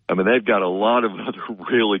 I mean, they've got a lot of other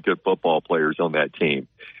really good football players on that team.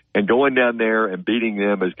 And going down there and beating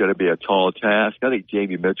them is going to be a tall task. I think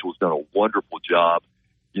Jamie Mitchell's done a wonderful job,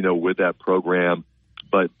 with that program.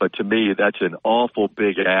 But to me, that's an awful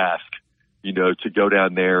big ask, to go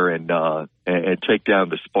down there and take down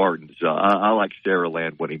the Spartans. I like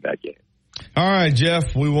Saraland winning that game. All right,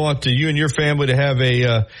 Jeff, we want you and your family to have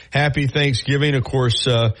a happy Thanksgiving. Of course,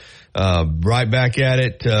 right back at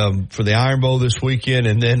it for the Iron Bowl this weekend.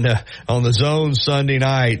 And then on the Zone Sunday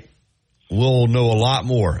night, we'll know a lot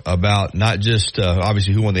more about not just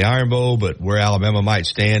obviously who won the Iron Bowl, but where Alabama might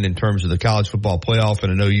stand in terms of the college football playoff.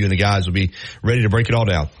 And I know you and the guys will be ready to break it all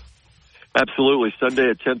down. Absolutely.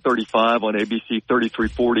 Sunday at 10:35 on ABC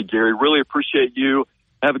 3340. Gary, really appreciate you.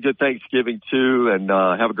 Have a good Thanksgiving, too, and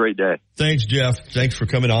have a great day. Thanks, Jeff. Thanks for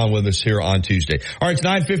coming on with us here on Tuesday. All right, it's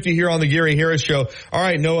 9:50 here on the Gary Harris Show. All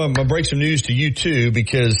right, Noah, I'm going to break some news to you, too,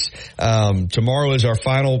 because tomorrow is our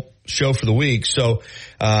final show for the week. So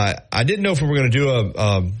I didn't know if we were going to do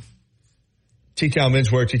a T-Town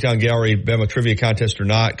Menswear, T-Town Gallery, Bama Trivia Contest or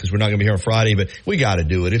not, because we're not going to be here on Friday, but we got to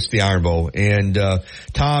do it. It's the Iron Bowl. And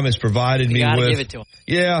Tom has provided me with... give it to him.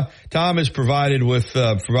 Yeah, Tom has provided me with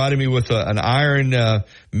an Iron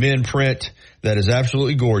Men print that is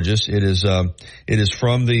absolutely gorgeous. It is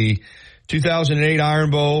from the 2008 Iron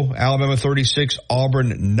Bowl, Alabama 36,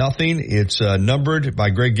 Auburn nothing. It's numbered by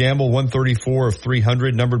Greg Gamble, 134 of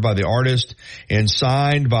 300, numbered by the artist, and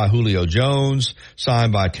signed by Julio Jones,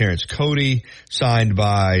 signed by Terrence Cody, signed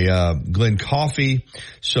by Glenn Coffey.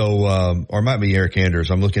 So, or it might be Eric Anders.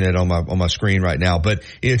 I'm looking at it on my screen right now, but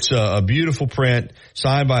it's a beautiful print,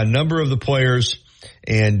 signed by a number of the players.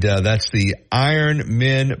 And that's the Iron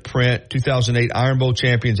Men print, 2008 Iron Bowl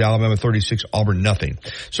champions, Alabama 36, Auburn nothing.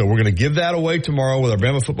 So we're going to give that away tomorrow with our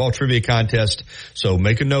Bama football trivia contest. So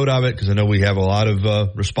make a note of it, because I know we have a lot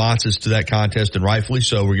of responses to that contest, and rightfully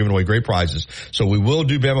so. We're giving away great prizes. So we will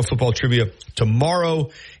do Bama football trivia tomorrow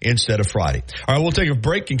instead of Friday. All right, we'll take a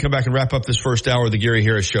break and come back and wrap up this first hour of the Gary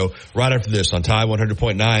Harris Show right after this on Tide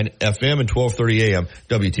 100.9 FM and 1230 AM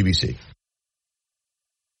WTBC.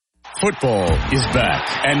 Football is back,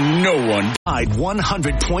 and no one. Tide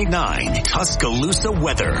 100.9 Tuscaloosa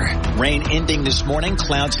weather. Rain ending this morning,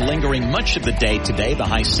 clouds lingering much of the day today, the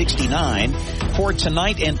high 69. For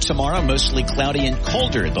tonight and tomorrow, mostly cloudy and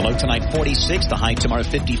colder. The low tonight 46, the high tomorrow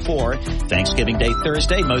 54. Thanksgiving Day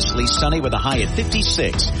Thursday, mostly sunny with a high at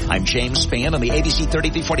 56. I'm James Spann on the ABC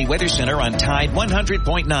 3340 Weather Center on Tide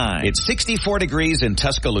 100.9. It's 64 degrees in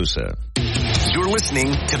Tuscaloosa. You're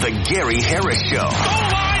listening to the Gary Harris Show.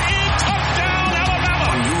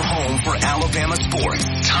 For Alabama sports,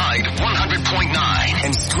 Tide 100.9,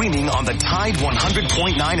 and streaming on the Tide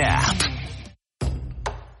 100.9 app.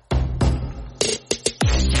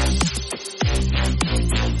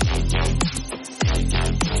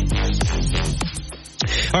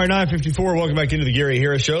 All right, 9:54. Welcome back into the Gary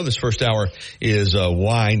Harris Show. This first hour is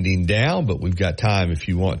winding down, but we've got time if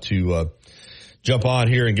you want to jump on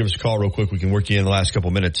here and give us a call real quick. We can work you in the last couple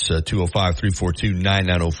minutes,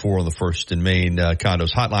 205-342-9904 on the First and Main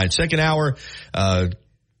Condos hotline. Second hour,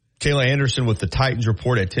 Kayla Anderson with the Titans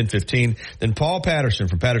report at 10:15. Then Paul Patterson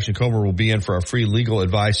from Patterson Comer will be in for our free legal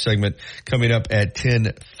advice segment coming up at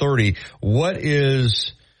 10:30. What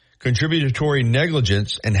is contributory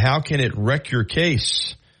negligence and how can it wreck your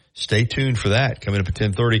case? Stay tuned for that coming up at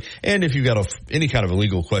 10:30. And if you've got any kind of a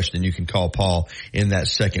legal question, you can call Paul in that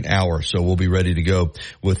second hour. So we'll be ready to go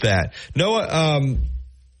with that. Noah,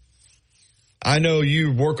 I know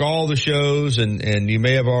you work all the shows and you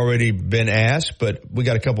may have already been asked, but we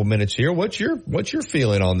got a couple minutes here. What's your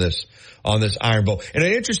feeling on this Iron Bowl? And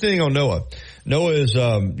an interesting thing on Noah. Noah is,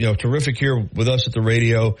 terrific here with us at the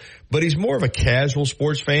radio, but he's more of a casual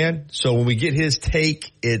sports fan. So when we get his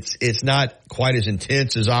take, it's not quite as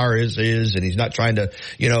intense as ours is, and he's not trying to,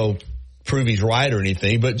 prove he's right or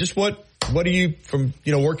anything. But just what do you, from,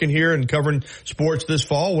 working here and covering sports this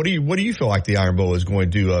fall, what do you feel like the Iron Bowl is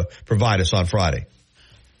going to provide us on Friday?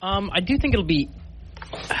 I do think it'll be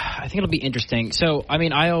interesting. So,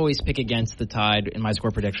 I always pick against the Tide in my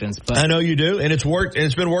score predictions. But I know you do, and it's worked, and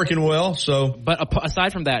it's been working well. So, but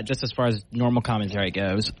aside from that, just as far as normal commentary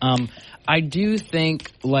goes, I do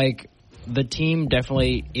think the team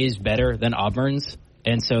definitely is better than Auburn's,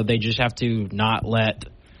 and so they just have to not let,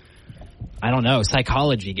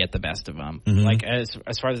 psychology get the best of them. Mm-hmm.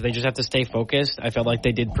 As far as they just have to stay focused. I felt like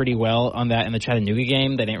they did pretty well on that in the Chattanooga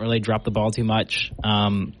game. They didn't really drop the ball too much.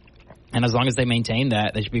 And as long as they maintain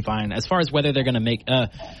that, they should be fine. As far as whether they're going to make,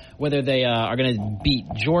 whether they are going to beat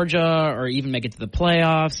Georgia or even make it to the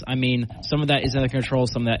playoffs, some of that is in their control,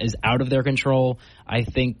 some of that is out of their control. I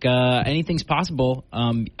think anything's possible.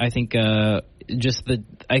 I think the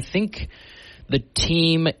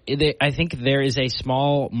team. I think there is a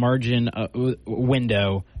small margin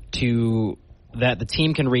window that the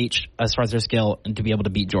team can reach as far as their skill and to be able to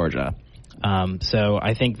beat Georgia. So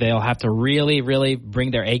I think they'll have to really, really bring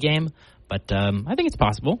their A game, but I think it's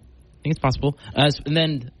possible. And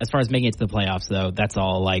then as far as making it to the playoffs, though, that's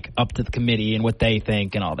all up to the committee and what they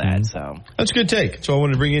think and all that. Mm-hmm. So that's a good take. So I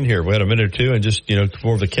wanted to bring in here. We had a minute or two, and just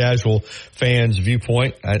more of the casual fans'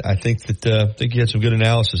 viewpoint. I think that you had some good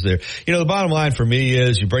analysis there. The bottom line for me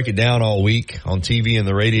is you break it down all week on TV and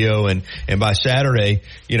the radio, and by Saturday,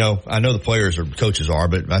 I know the players or coaches are,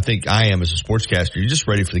 but I think I am as a sportscaster. You're just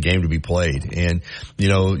ready for the game to be played, and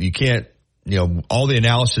you can't. All the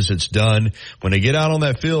analysis that's done, when they get out on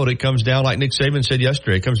that field, it comes down, like Nick Saban said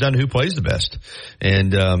yesterday, it comes down to who plays the best.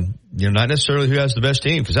 And, not necessarily who has the best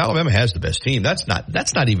team, because Alabama has the best team. That's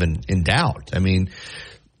not even in doubt.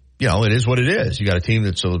 It is what it is. You got a team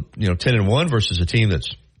that's, 10-1 versus a team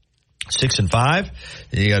that's 6-5.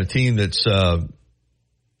 You got a team that's, on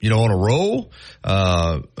a roll,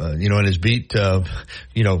 and has beat,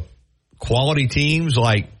 quality teams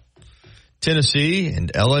like Tennessee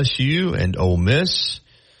and LSU and Ole Miss,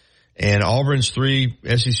 and Auburn's 3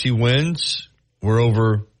 SEC wins were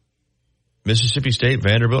over Mississippi State,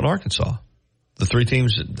 Vanderbilt, and Arkansas. the three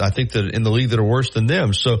teams, I think, that in the league that are worse than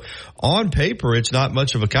them. So on paper, it's not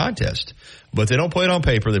much of a contest. But they don't play it on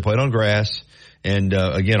paper. They play it on grass. And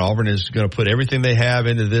again, Auburn is going to put everything they have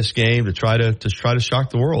into this game to try to shock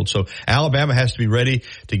the world. So Alabama has to be ready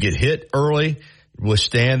to get hit early,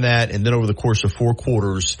 withstand that, and then over the course of 4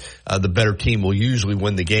 quarters, the better team will usually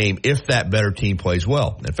win the game if that better team plays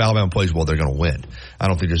well. If Alabama plays well, they're going to win. I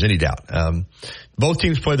don't think there's any doubt. Both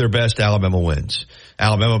teams play their best. Alabama wins.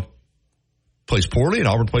 Alabama plays poorly and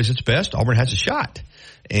Auburn plays its best. Auburn has a shot.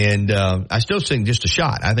 And I still think just a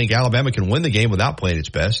shot. I think Alabama can win the game without playing its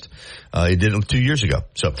best. It did it 2 years ago.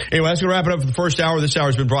 So anyway, that's going to wrap it up for the first hour. This hour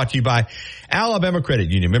has been brought to you by Alabama Credit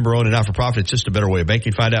Union. Member owned and not for profit. It's just a better way of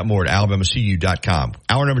banking. Find out more at alabamacu.com.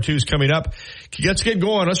 Hour number 2 is coming up. Let's get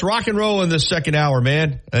going. Let's rock and roll in this second hour,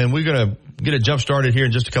 man. And we're going to get it jump started here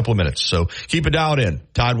in just a couple of minutes. So keep it dialed in.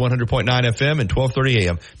 Tide 100.9 FM and 1230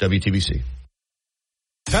 AM WTBC.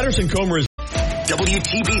 Patterson-Comer is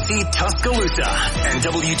WTBC Tuscaloosa and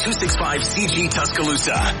W265CG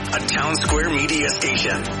Tuscaloosa, a Town Square media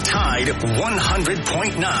station. Tide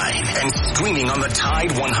 100.9 and streaming on the Tide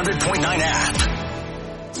 100.9 app.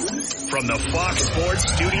 From the Fox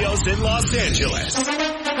Sports Studios in Los Angeles,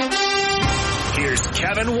 here's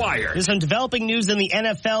Kevin Wire. There's some developing news in the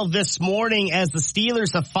NFL this morning as the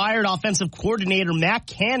Steelers have fired offensive coordinator Matt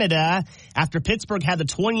Canada after Pittsburgh had the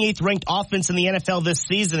 28th ranked offense in the NFL this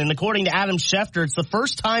season. And according to Adam Schefter, it's the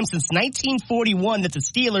first time since 1941 that the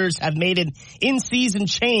Steelers have made an in-season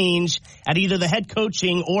change at either the head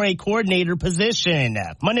coaching or a coordinator position.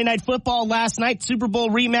 Monday Night Football last night, Super Bowl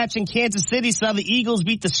rematch in Kansas City, saw the Eagles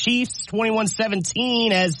beat the Chiefs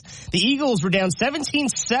 21-17 as the Eagles were down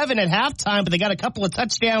 17-7 at halftime, but they got a couple of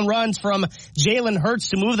touchdown runs from Jalen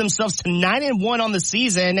Hurts to move themselves to 9-1 on the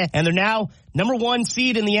season, and they're now number 1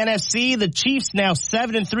 seed in the NFC. The Chiefs now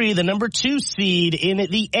 7-3, the number 2 seed in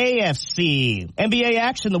the AFC. NBA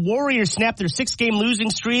action, the Warriors snapped their 6-game losing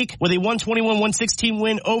streak with a 121-116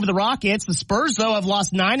 win over the Rockets. The Spurs, though, have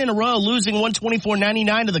lost 9 in a row, losing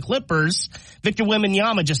 124-99 to the Clippers. Victor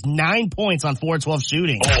Wembanyama just 9 points on 4-12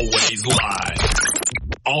 shooting. Always live.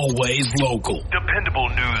 Always local. Dependable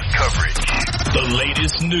news coverage. The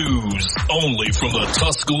latest news only from the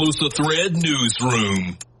Tuscaloosa Thread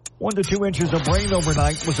newsroom. 1 to 2 inches of rain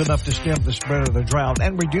overnight was enough to stem the spread of the drought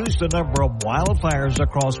and reduce the number of wildfires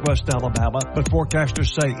across West Alabama, but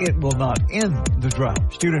forecasters say it will not end the drought.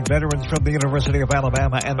 Student veterans from the University of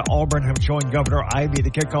Alabama and Auburn have joined Governor Ivey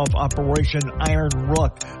to kick off Operation Iron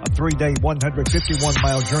Rook, a 3-day,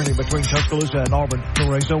 151-mile journey between Tuscaloosa and Auburn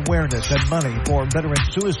to raise awareness and money for veteran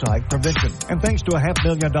suicide prevention. And thanks to a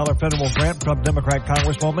 $500,000 federal grant from Democrat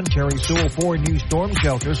Congresswoman Terry Sewell, 4 new storm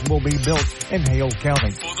shelters will be built in Hale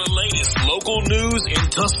County. For the latest local news in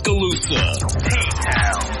Tuscaloosa,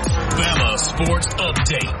 Bama Sports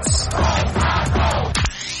Updates,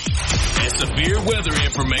 and severe weather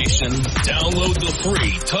information. Download the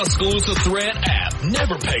free Tuscaloosa Thread app.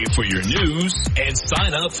 Never pay for your news, and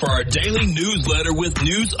sign up for our daily newsletter with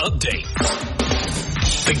news updates.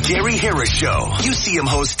 The Gary Harris Show. UCM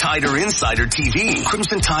host Tider Insider TV.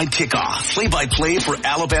 Crimson Tide Kickoff. Play-by-play for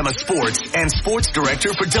Alabama sports and sports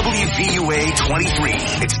director for WVUA 23.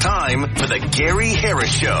 It's time for the Gary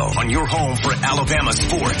Harris Show on your home for Alabama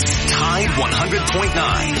sports. Tide 100.9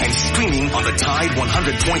 and streaming on the Tide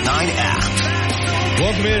 100.9 app.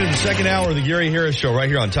 Welcome in to the second hour of the Gary Harris Show right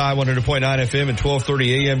here on Tide 100.9 FM and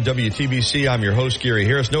 1230 AM WTBC. I'm your host, Gary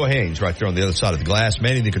Harris. Noah Haynes right there on the other side of the glass,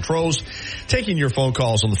 manning the controls, taking your phone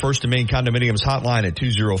calls on the First and Main Condominiums hotline at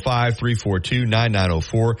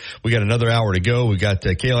 205-342-9904. We got another hour to go. We got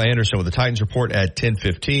Kayla Anderson with the Titans Report at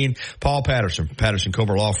 10:15. Paul Patterson from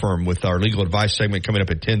Patterson-Comer Law Firm with our legal advice segment coming up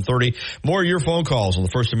at 10:30. More of your phone calls on the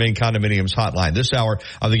First and Main Condominiums hotline. This hour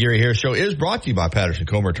of the Gary Harris Show is brought to you by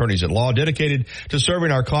Patterson-Comer Attorneys at Law, dedicated to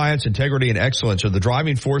serving our clients. Integrity and excellence are the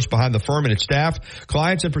driving force behind the firm and its staff.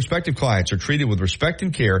 Clients and prospective clients are treated with respect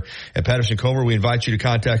and care. At Patterson-Comer, we invite you to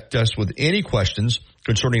contact us with any questions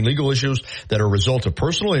concerning legal issues that are a result of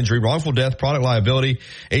personal injury, wrongful death, product liability,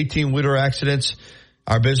 18-wheeler accidents.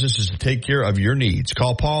 Our business is to take care of your needs.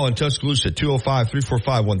 Call Paul in Tuscaloosa at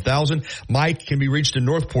 205-345-1000. Mike can be reached in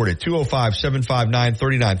Northport at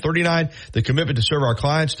 205-759-3939. The commitment to serve our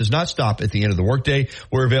clients does not stop at the end of the workday.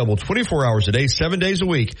 We're available 24 hours a day, 7 days a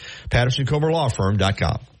week.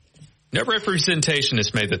 PattersonComerLawFirm.com. No representation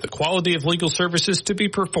is made that the quality of legal services to be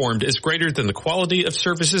performed is greater than the quality of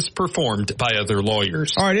services performed by other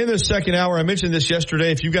lawyers. All right, in this second hour, I mentioned this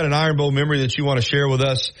yesterday. If you've got an Iron Bowl memory that you want to share with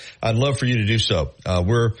us, I'd love for you to do so.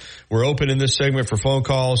 We're open in this segment for phone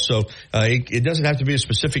calls, so it doesn't have to be a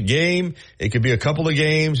specific game. It could be a couple of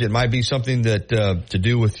games. It might be something that to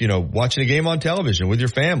do with watching a game on television with your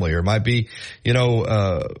family, or it might be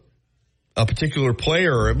a particular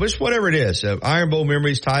player, or just whatever it is. Iron Bowl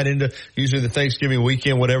memories tied into usually the Thanksgiving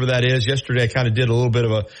weekend, whatever that is. Yesterday I kind of did a little bit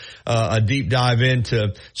of a deep dive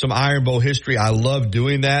into some Iron Bowl history. I love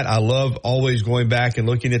doing that. I love always going back and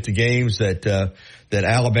looking at the games that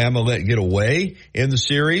Alabama let get away in the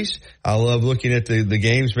series. I love looking at the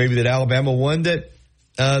games maybe that Alabama won that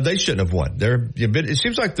they shouldn't have won. It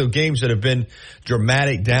seems like the games that have been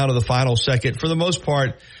dramatic down to the final second, for the most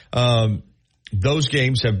part, those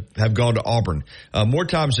games have gone to Auburn. More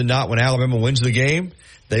times than not, when Alabama wins the game,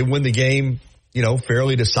 they win the game,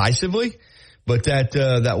 fairly decisively. But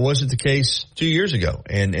that wasn't the case 2 years ago.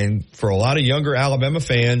 And for a lot of younger Alabama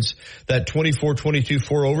fans, that 24-22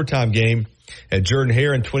 4 overtime game at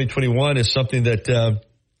Jordan-Hare in 2021 is something that,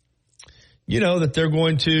 that they're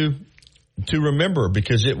going to remember,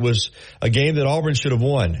 because it was a game that Auburn should have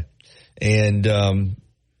won. And,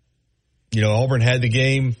 Auburn had the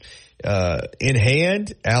game in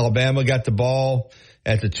hand. Alabama got the ball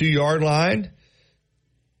at the 2-yard line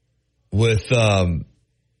with,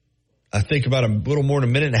 I think about a little more than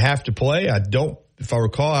a minute and a half to play. If I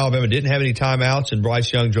recall, Alabama didn't have any timeouts, and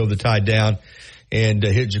Bryce Young drove the Tide down and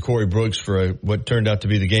hit Ja'Cory Brooks for what turned out to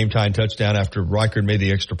be the game-tying touchdown after Reichard made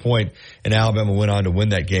the extra point, and Alabama went on to win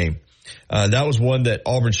that game. That was one that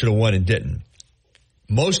Auburn should have won and didn't.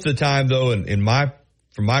 Most of the time, though,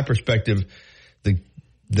 from my perspective,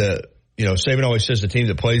 Saban always says the team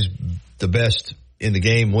that plays the best in the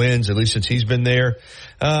game wins, at least since he's been there.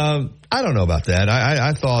 I don't know about that.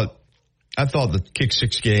 I thought the kick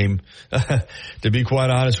six game, to be quite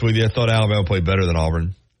honest with you, I thought Alabama played better than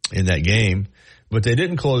Auburn in that game, but they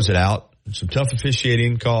didn't close it out. Some tough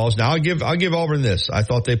officiating calls. Now I'll give Auburn this. I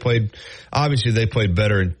thought they played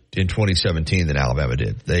better in 2017 than Alabama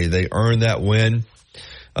did. They earned that win.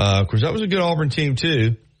 Of course, that was a good Auburn team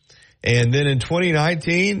too. And then in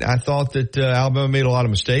 2019, I thought that Alabama made a lot of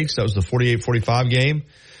mistakes. That was the 48-45 game.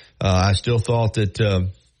 I still thought that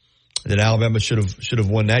Alabama should have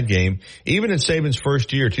won that game. Even in Saban's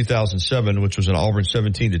first year, 2007, which was an Auburn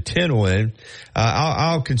 17-10 win,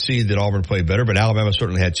 I'll concede that Auburn played better, but Alabama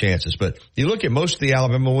certainly had chances. But you look at most of the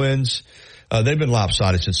Alabama wins, they've been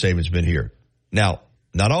lopsided since Saban's been here. Now,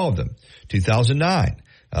 not all of them. 2009,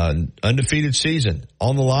 undefeated season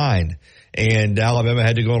on the line. And Alabama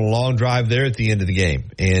had to go on a long drive there at the end of the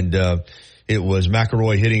game. And it was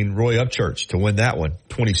McElroy hitting Roy Upchurch to win that one,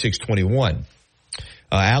 26-21.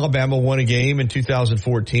 Alabama won a game in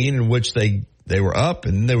 2014 in which they were up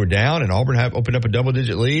and then they were down, and Auburn opened up a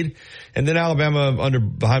double-digit lead. And then Alabama,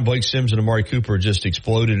 behind Blake Sims and Amari Cooper, just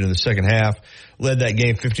exploded in the second half, led that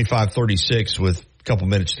game 55-36 with a couple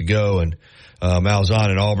minutes to go. And Malzahn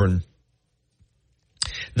and Auburn,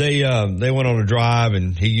 They went on a drive,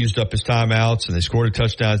 and he used up his timeouts, and they scored a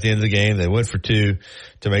touchdown at the end of the game. They went for two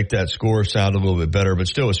to make that score sound a little bit better, but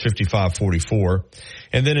still it was 55-44.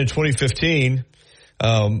 And then in 2015,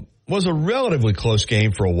 was a relatively close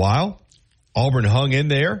game for a while. Auburn hung in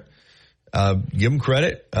there. Give them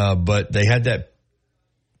credit. But they had that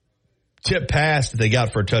tip pass that they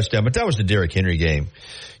got for a touchdown, but that was the Derrick Henry game.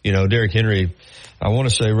 Derrick Henry, I want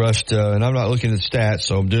to say rushed, and I'm not looking at the stats,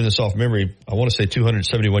 so I'm doing this off memory. I want to say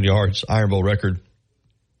 271 yards, Iron Bowl record.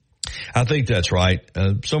 I think that's right,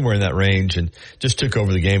 somewhere in that range, and just took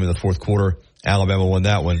over the game in the fourth quarter. Alabama won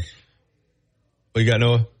that one. What you got,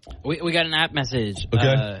 Noah? We got an app message.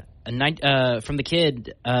 Okay. From the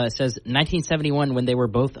kid, says 1971 when they were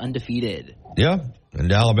both undefeated. Yeah,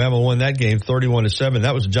 and Alabama won that game 31-7.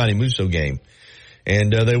 That was a Johnny Musso game,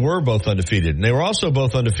 and they were both undefeated, and they were also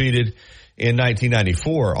both undefeated in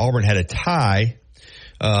 1994. Auburn had a tie,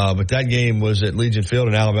 but that game was at Legion Field,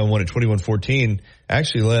 and Alabama won at 21-14.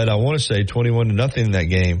 Actually led, I want to say, 21-0 in that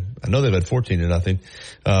game. I know they led 14-0.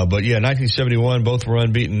 But yeah, 1971, both were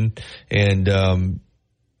unbeaten and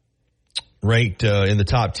ranked in the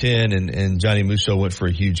top 10, and Johnny Musso went for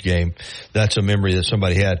a huge game. That's a memory that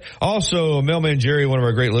somebody had. Also, Mailman Jerry, one of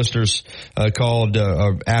our great listeners, called,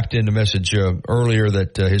 apped in a message earlier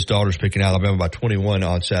that his daughter's picking Alabama by 21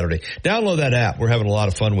 on Saturday. Download that app. We're having a lot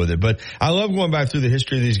of fun with it. But I love going back through the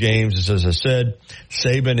history of these games. As I said,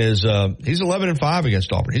 Saban is he's 11-5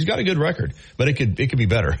 against Auburn. He's got a good record, but it could be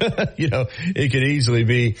better. It could easily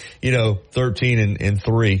be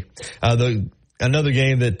 13-3. Another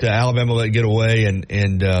game that Alabama let get away,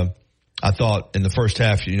 and I thought in the first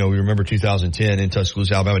half, we remember 2010 in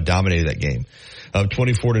Tuscaloosa, Alabama dominated that game. Up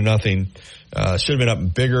 24-0. Should have been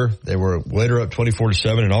up bigger. They were later up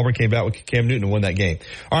 24-7, and Auburn came back with Cam Newton and won that game.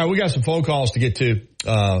 All right, we got some phone calls to get to,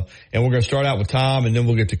 and we're going to start out with Tom, and then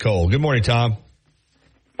we'll get to Cole. Good morning, Tom.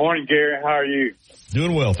 Morning, Gary. How are you?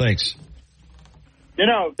 Doing well, thanks.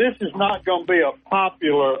 This is not going to be a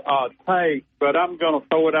popular take, but I'm going to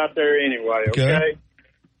throw it out there anyway, okay?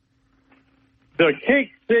 The kick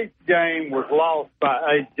six game was lost by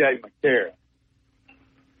A.J. McCarron.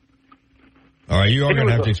 All right, you are going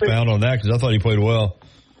to have to expound on that because I thought he played well.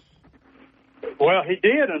 Well, he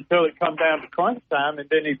did until it come down to crunch time, and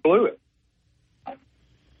then he blew it.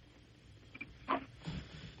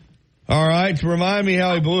 All right, remind me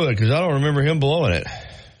how he blew it because I don't remember him blowing it.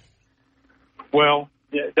 Well,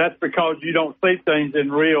 that's because you don't see things in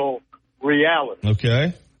real reality.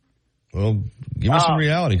 Okay. Well, give me some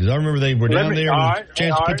reality because I remember they were down there with a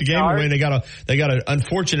chance to put the game away, and they got an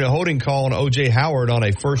unfortunate holding call on O.J. Howard on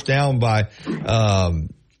a first down by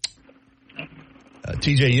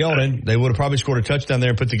T.J. Yeldon. They would have probably scored a touchdown there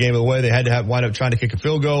and put the game away. They had to wind up trying to kick a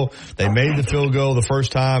field goal. They made the field goal the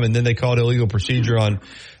first time, and then they called illegal procedure on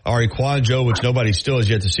Ari Kwanjo, which nobody still has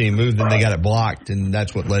yet to see him move. Then they got it blocked, and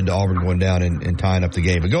that's what led to Auburn going down and tying up the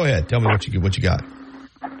game. But go ahead. Tell me what you got.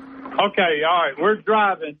 Okay, all right. We're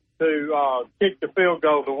driving to kick the field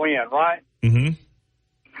goal to win, right? Mm-hmm.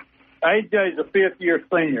 AJ's a fifth-year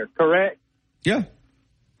senior, correct? Yeah.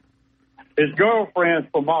 His girlfriend's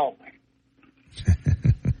from Auburn.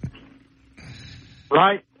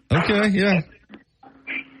 Right? Okay, yeah.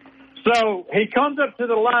 So he comes up to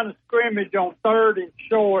the line of scrimmage on third and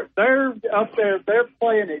short. They're up there. They're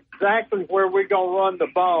playing exactly where we're going to run the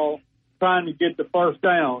ball, trying to get the first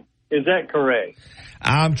down. Is that correct?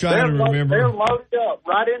 I'm trying to remember. They're loaded up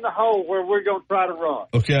right in the hole where we're going to try to run.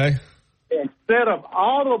 Okay. Instead of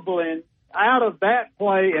audibling out of that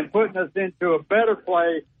play and putting us into a better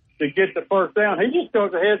play to get the first down, he just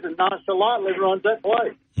goes ahead and nonchalantly runs that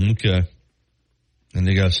play. Okay. And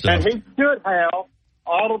they got stuffed. And he should have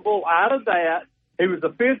audible out of that. He was a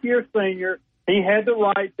fifth-year senior. He had the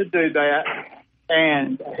right to do that,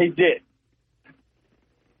 and he did.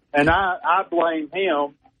 And I blame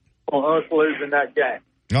him for us losing that game.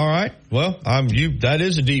 All right. Well, that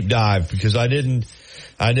is a deep dive because I didn't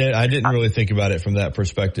really think about it from that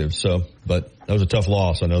perspective. So, but that was a tough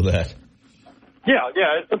loss. I know that. Yeah,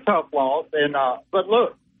 it's a tough loss. And but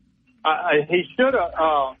look, he should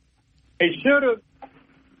have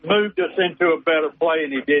moved us into a better play,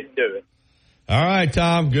 and he didn't do it. All right,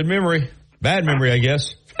 Tom. Good memory. Bad memory, I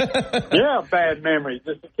guess. Yeah, bad memory.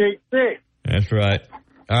 Just a kick six. That's right.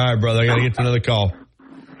 All right, brother. I got to get to another call.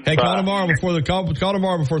 Hey, call tomorrow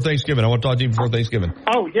before Thanksgiving. I want to talk to you before Thanksgiving.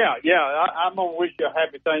 Oh, yeah. I'm going to wish you a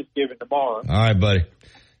happy Thanksgiving tomorrow. All right, buddy.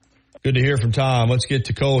 Good to hear from Tom. Let's get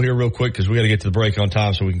to Cole here real quick because we got to get to the break on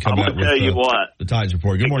time so we can come back with the Titans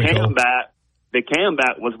report. Good morning, Cole. The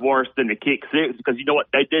comeback was worse than the kick six because you know what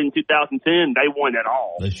they did in 2010? They won it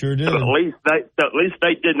all. They sure did. So at least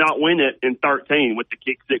they did not win it in 13 with the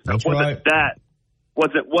kick six. That's right.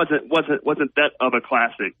 Wasn't that of a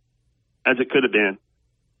classic as it could have been.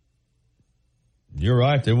 You're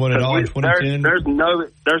right. They won it all in 2010. There's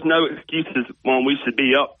no excuses when we should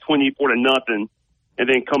be up 24-0 and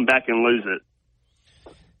then come back and lose it.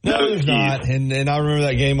 No, there's not. And I remember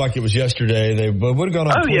that game like it was yesterday. They would have gone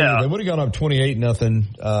up. They would have gone up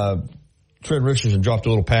 28-0. Trent Richardson dropped a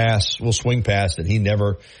little swing pass that he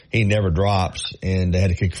never drops, and they had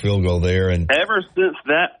to kick a field goal there. And ever since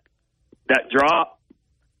that drop,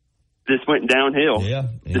 just went downhill. Yeah,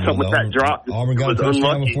 just with that drop, Auburn got a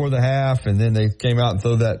touchdown before the half, and then they came out and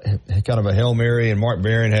threw that kind of a Hail Mary, and Mark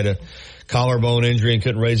Barron had a collarbone injury and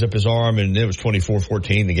couldn't raise up his arm, and it was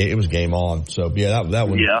 24-14. It was game on. So yeah,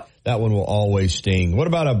 that one will always sting. What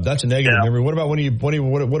about that's a negative memory? What about what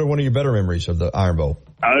are one of your better memories of the Iron Bowl?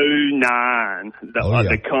 09,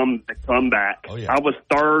 the comeback. Oh, yeah. I was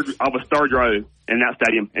third row in that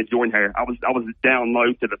stadium at Jordan-Hare. I was down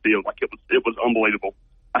low to the field, like it was unbelievable.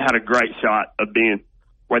 I had a great shot of being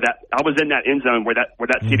I was in that end zone where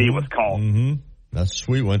that TD was called. Mm-hmm. That's a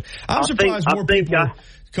sweet one. I'm surprised more people.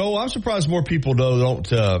 Cole, I'm surprised more people don't.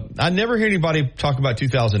 I never hear anybody talk about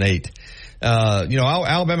 2008.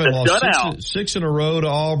 Alabama lost six in a row to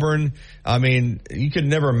Auburn. I mean, you could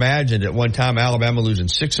never imagine at one time Alabama losing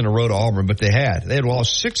 6 in a row to Auburn, but they had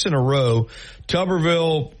lost 6 in a row.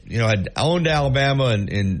 Tuberville, had owned Alabama,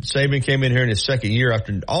 and Saban came in here in his second year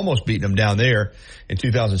after almost beating them down there in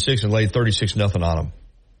 2006 and laid 36-0 on them.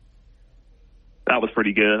 That was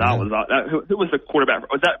pretty good. Yeah. Who was the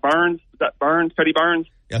quarterback? Was that Burns? Cody Burns?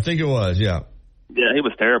 I think it was, yeah. Yeah, he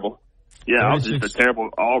was terrible. Yeah, I was just a terrible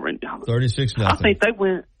Auburn. 36-0. I think they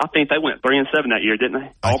went 3-7 that year, didn't they?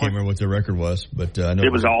 Auburn? I can't remember what their record was, but I know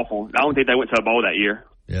it was awful. I don't think they went to a bowl that year.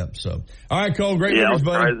 Yeah. So, all right, Cole. Great memories,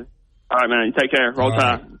 buddy. Crazy. All right, man. You take care. Roll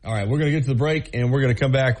Tide. All right, we're going to get to the break, and we're going to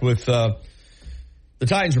come back with the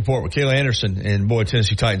Titans report with Kayla Anderson. And boy,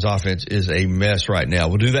 Tennessee Titans offense is a mess right now.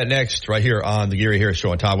 We'll do that next right here on the Gary Harris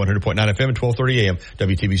Show on Tide 100.9 FM and 1230 AM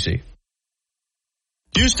WTBC.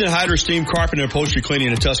 Houston Hyder Steam Carpet and Upholstery Cleaning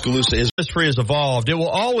in Tuscaloosa is Innisfree has evolved. It will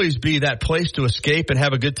always be that place to escape and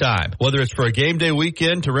have a good time. Whether it's for a game day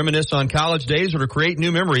weekend, to reminisce on college days, or to create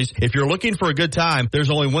new memories, if you're looking for a good time, there's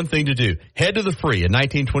only one thing to do. Head to the Free at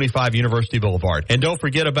 1925 University Boulevard. And don't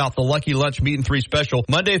forget about the Lucky Lunch Meat and 3 special.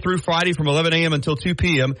 Monday through Friday from 11 a.m. until 2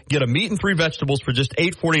 p.m. Get a meat and 3 vegetables for just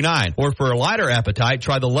 $8.49. Or for a lighter appetite,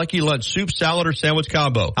 try the Lucky Lunch Soup, Salad, or Sandwich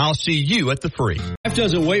Combo. I'll see you at the Free. Life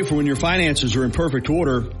doesn't wait for when your finances are in perfect order.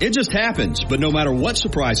 It just happens. But no matter what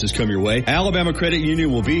surprises come your way, Alabama Credit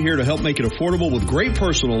Union will be here to help make it affordable with great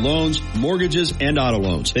personal loans, mortgages, and auto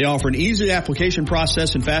loans. They offer an easy application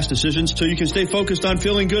process and fast decisions so you can stay focused on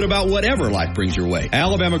feeling good about whatever life brings your way.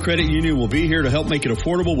 Alabama Credit Union will be here to help make it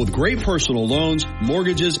affordable with great personal loans,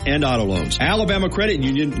 mortgages, and auto loans. Alabama Credit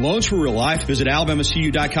Union, loans for real life. Visit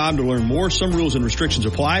alabamacu.com to learn more. Some rules and restrictions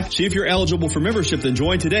apply. See if you're eligible for membership, then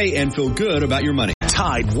join today and feel good about your money.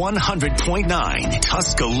 Tide 100.9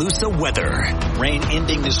 Tuscaloosa weather. Rain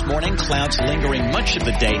ending this morning, clouds lingering much of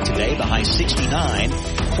the day today, the high 69.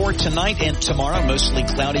 For tonight and tomorrow, mostly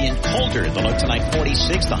cloudy and colder. The low tonight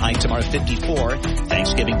 46, the high tomorrow 54.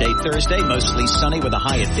 Thanksgiving Day Thursday, mostly sunny with a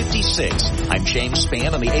high at 56. I'm James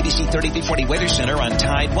Spann on the ABC 3340 Weather Center on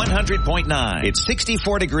Tide 100.9. It's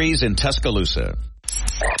 64 degrees in Tuscaloosa.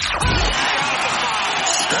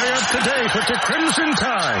 Stay up to date with the Crimson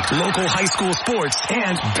Tide. Local high school sports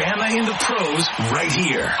and Bama in the pros right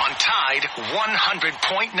here on Tide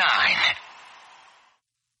 100.9.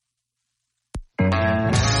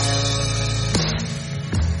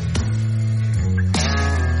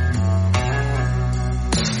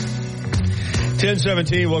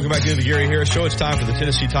 Welcome back to the Gary Harris Show. It's time for the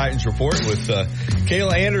Tennessee Titans report with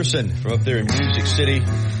Kayla Anderson from up there in Music City.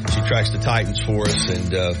 She tracks the Titans for us,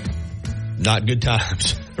 and not good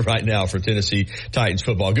times right now for Tennessee Titans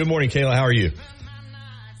football. Good morning, Kayla. How are you?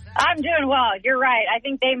 I'm doing well. You're right. I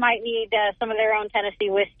think they might need some of their own Tennessee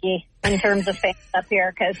whiskey in terms of fans up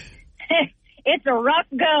here, because it's a rough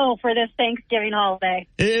go for this Thanksgiving holiday.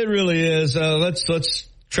 It really is. Let's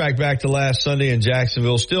track back to last Sunday in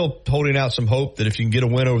Jacksonville. Still holding out some hope that if you can get a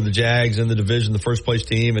win over the Jags in the division, the first place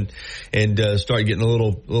team, and start getting a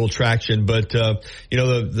little traction. But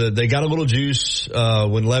they got a little juice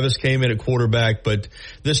when Levis came in at quarterback. But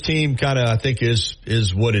this team kind of, I think,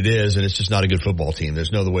 is what it is, and it's just not a good football team.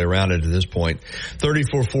 There's no other way around it at this point.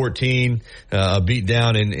 34-14, beat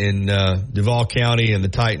down in Duval County, and the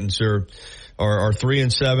Titans are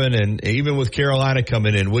 3-7, and even with Carolina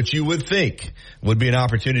coming in, which you would think would be an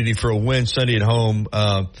opportunity for a win Sunday at home.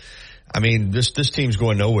 This team's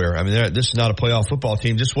going nowhere. This is not a playoff football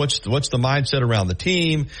team. Just what's the mindset around the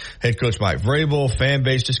team? Head coach Mike Vrabel, fan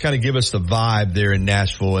base, just kind of give us the vibe there in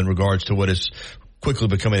Nashville in regards to what is quickly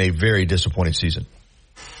becoming a very disappointing season.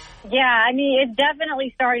 Yeah, it's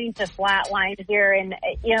definitely starting to flatline here, and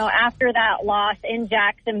after that loss in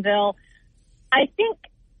Jacksonville, I think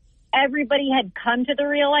everybody had come to the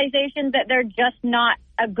realization that they're just not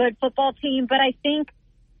a good football team. But I think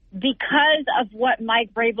because of what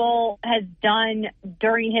Mike Vrabel has done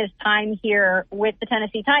during his time here with the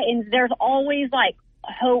Tennessee Titans, there's always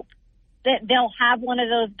hope that they'll have one of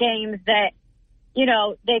those games that,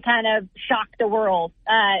 they kind of shock the world,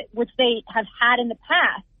 which they have had in the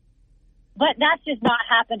past. But that's just not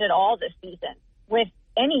happened at all this season with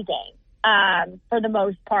any game, for the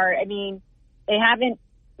most part. They haven't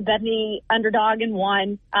been the underdog and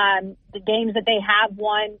won. The games that they have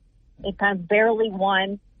won, they kind of barely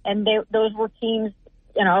won. And those were teams,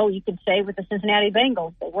 you could say with the Cincinnati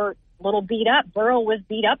Bengals, they were a little beat up. Burrow was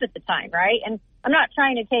beat up at the time, right? And I'm not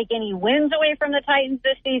trying to take any wins away from the Titans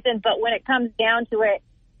this season, but when it comes down to it,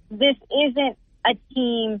 this isn't a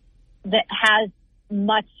team that has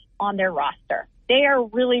much on their roster. They are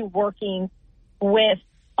really working with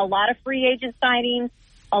a lot of free agent signings,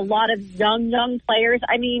 a lot of young players.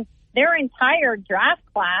 Their entire draft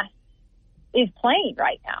class is playing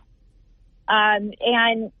right now.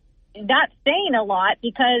 And that's saying a lot,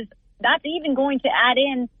 because that's even going to add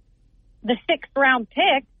in the 6th round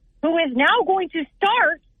pick, who is now going to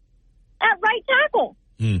start at right tackle.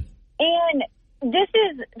 And this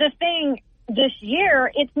is the thing this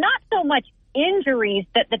year. It's not so much injuries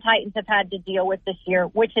that the Titans have had to deal with this year,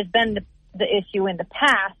 which has been the issue in the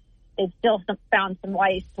past. They've still found some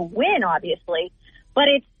ways to win, obviously, but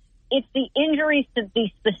it's the injuries to these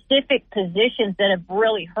specific positions that have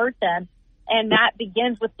really hurt them. And that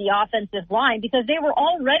begins with the offensive line, because they were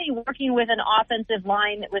already working with an offensive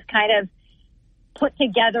line that was kind of put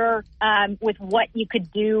together with what you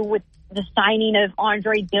could do with the signing of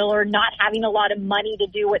Andre Dillard, not having a lot of money to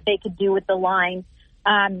do what they could do with the line.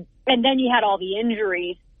 And then you had all the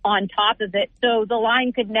injuries on top of it. So the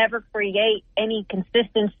line could never create any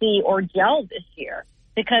consistency or gel this year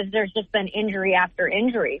because there's just been injury after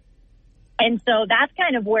injury. And so that's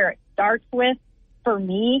kind of where it starts with, for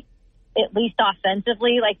me, at least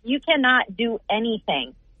offensively. Like, you cannot do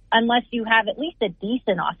anything unless you have at least a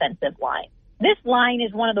decent offensive line. This line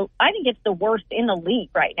is I think it's the worst in the league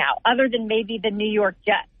right now, other than maybe the New York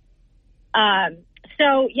Jets.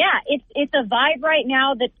 So yeah, it's a vibe right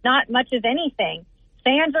now that's not much of anything.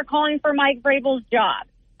 Fans are calling for Mike Vrabel's job.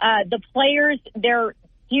 The players, they're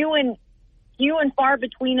few and far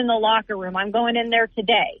between in the locker room. I'm going in there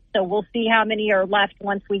today, so we'll see how many are left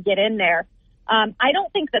once we get in there. I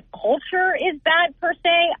don't think the culture is bad per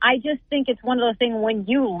se. I just think it's one of those things when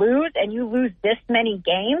you lose and you lose this many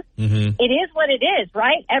games, It is what it is,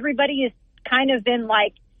 right? Everybody is kind of in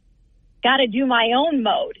like, got to do my own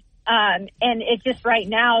mode. And it's just right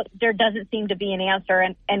now, there doesn't seem to be an answer.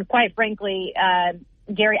 And quite frankly,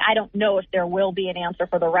 Gary, I don't know if there will be an answer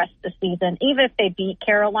for the rest of the season. Even if they beat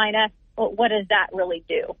Carolina, what does that really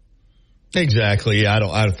do? Exactly. Yeah, I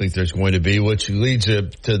don't think there's going to be, which leads to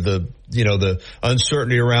the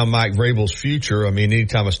uncertainty around Mike Vrabel's future. I mean,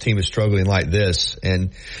 anytime a team is struggling like this,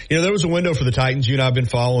 and there was a window for the Titans. You and I've been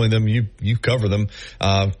following them. You cover them.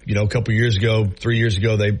 A couple years ago, 3 years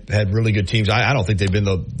ago, they had really good teams. I don't think they've been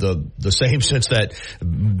the same since that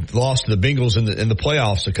loss to the Bengals in the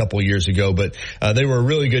playoffs a couple of years ago. But they were a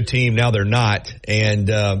really good team. Now they're not. And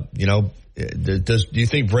do you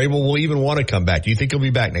think Vrabel will even want to come back? Do you think he'll be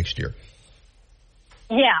back next year?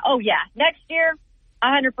 Yeah. Oh, yeah. Next year,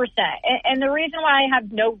 100%. And the reason why I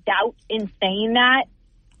have no doubt in saying that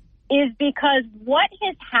is because what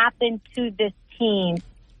has happened to this team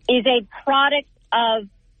is a product of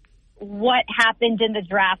what happened in the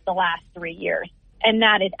draft the last 3 years, and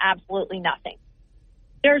that is absolutely nothing.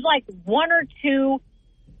 There's like one or two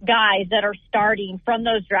guys that are starting from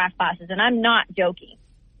those draft classes, and I'm not joking,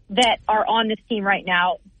 that are on this team right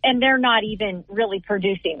now, and they're not even really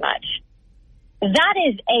producing much. That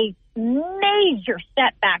is a major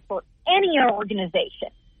setback for any organization.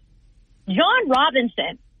 John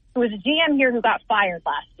Robinson, who was a GM here who got fired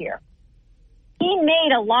last year, he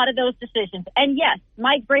made a lot of those decisions. And yes,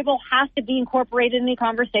 Mike Vrabel has to be incorporated in the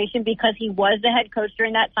conversation because he was the head coach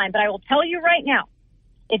during that time. But I will tell you right now,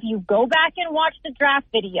 if you go back and watch the draft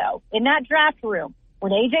video in that draft room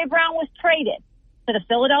when A.J. Brown was traded to the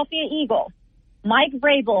Philadelphia Eagles, Mike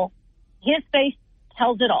Vrabel, his face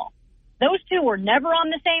tells it all. Those two were never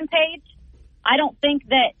on the same page. I don't think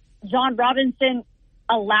that John Robinson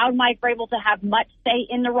allowed Mike Vrabel to have much say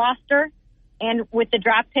in the roster. And with the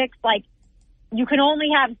draft picks, like, you can only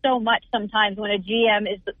have so much sometimes when a GM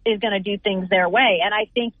is going to do things their way. And I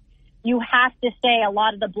think you have to say a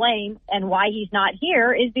lot of the blame and why he's not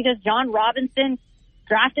here is because John Robinson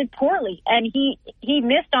drafted poorly. And he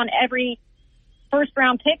missed on every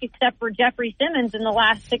first-round pick except for Jeffrey Simmons in the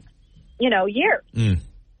last 6 years.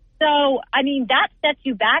 So, I mean, that sets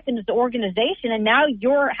you back into the organization, and now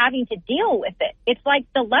you're having to deal with it. It's like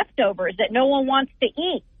the leftovers that no one wants to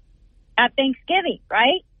eat at Thanksgiving,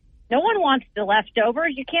 right? No one wants the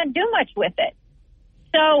leftovers. You can't do much with it.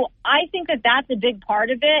 So I think that that's a big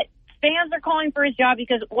part of it. Fans are calling for his job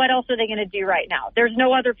because what else are they going to do right now? There's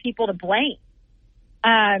no other people to blame.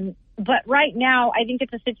 But right now, I think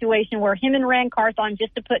it's a situation where him and Rand Carthon,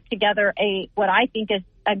 just to put together what I think is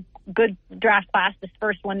a good draft class, this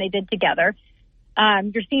first one they did together,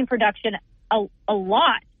 you're seeing production a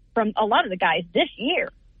lot from a lot of the guys this year.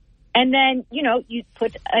 And then, you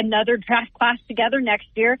put another draft class together next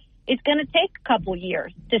year. It's going to take a couple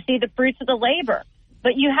years to see the fruits of the labor.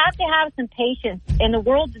 But you have to have some patience. In the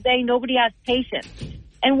world today, nobody has patience.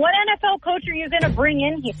 And what NFL coach are you going to bring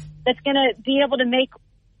in here that's going to be able to make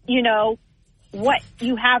what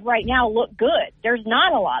you have right now look good? There's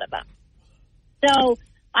not a lot of them. So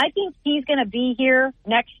I think he's going to be here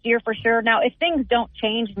next year for sure. Now, if things don't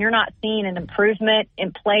change and you're not seeing an improvement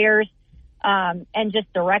in players and just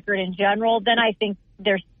the record in general, then I think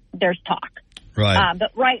there's talk. Right.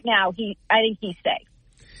 But right now, I think he's safe.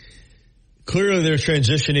 Clearly, they're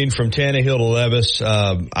transitioning from Tannehill to Levis.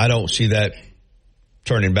 I don't see that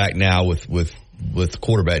turning back now with the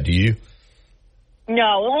quarterback. Do you?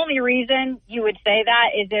 No, the only reason you would say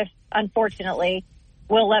that is if, unfortunately,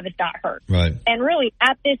 Will Levis got hurt. Right. And really,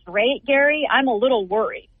 at this rate, Gary, I'm a little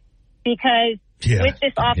worried because with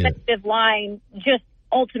this offensive line just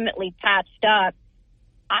ultimately patched up,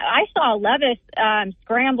 I saw Levis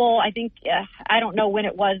scramble. I think, I don't know when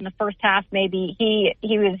it was in the first half, maybe he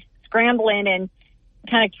was scrambling and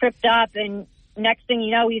kind of tripped up, and next thing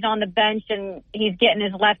you know, he's on the bench and he's getting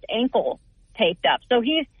his left ankle taped up. So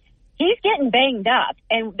he's getting banged up,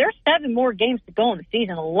 and there's 7 more games to go in the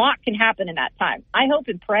season. A lot can happen in that time. I hope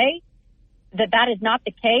and pray that is not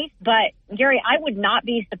the case, but Gary, I would not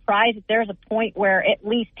be surprised if there's a point where at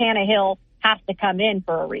least Tannehill has to come in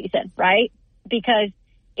for a reason, right? Because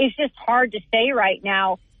it's just hard to say right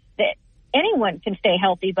now that anyone can stay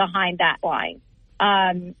healthy behind that line.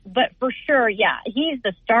 But for sure, he's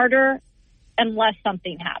the starter unless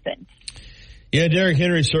something happens. Yeah, Derrick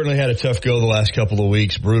Henry certainly had a tough go the last couple of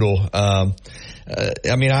weeks. Brutal. I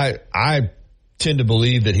tend to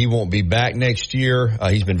believe that he won't be back next year.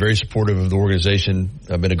 He's been very supportive of the organization.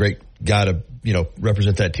 Been a great guy to,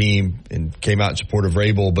 represent that team and came out in support of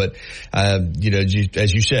Vrabel. But,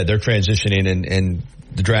 as you said, they're transitioning and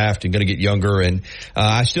the draft and going to get younger. And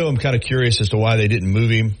I still am kind of curious as to why they didn't move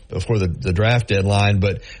him before the draft deadline.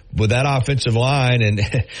 But with that offensive line and,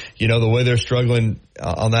 the way they're struggling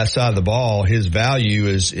on that side of the ball, his value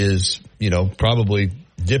is probably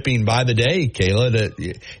dipping by the day,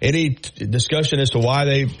 Kayla. Any discussion as to why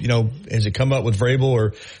they, has it come up with Vrabel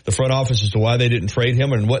or the front office as to why they didn't trade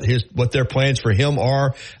him and what their plans for him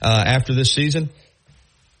are after this season?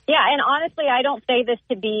 Yeah, and honestly, I don't say this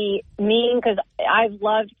to be mean because I've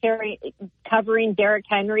loved covering Derrick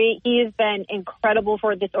Henry. He has been incredible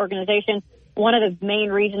for this organization, one of the main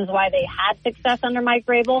reasons why they had success under Mike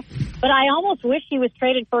Vrabel. But I almost wish he was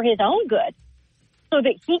traded for his own good so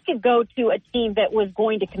that he could go to a team that was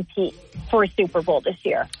going to compete for a Super Bowl this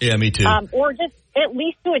year. Yeah, me too. Or just at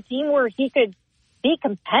least to a team where he could be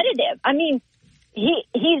competitive. I mean,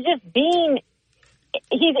 he's just being...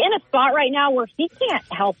 He's in a spot right now where he can't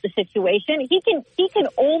help the situation. He can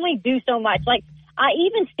only do so much. Like, I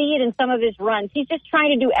even see it in some of his runs. He's just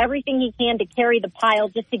trying to do everything he can to carry the pile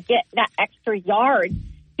just to get that extra yard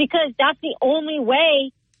because that's the only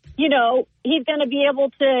way, he's going to be able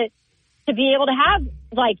to have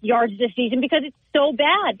like yards this season because it's so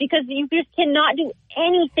bad because you just cannot do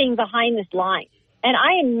anything behind this line. And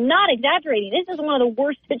I am not exaggerating. This is one of the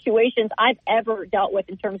worst situations I've ever dealt with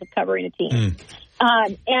in terms of covering a team.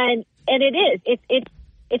 And it is.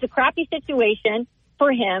 It's a crappy situation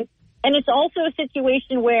for him. And it's also a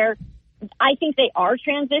situation where I think they are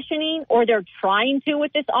transitioning or they're trying to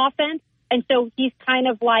with this offense. And so he's kind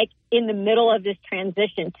of like in the middle of this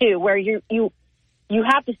transition too, where you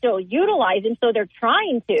have to still utilize him. So they're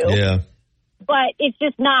trying to. Yeah. But it's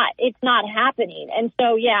just not happening. And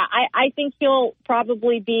so, I think he'll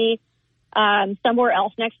probably be somewhere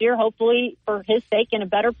else next year, hopefully for his sake in a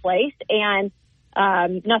better place. And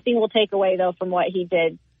nothing will take away, though, from what he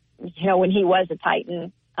did, when he was a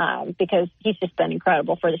Titan, because he's just been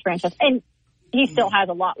incredible for this franchise. And he still has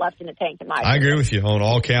a lot left in the tank, in my opinion. I agree with you on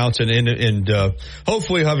all counts. And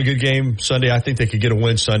hopefully he'll have a good game Sunday. I think they could get a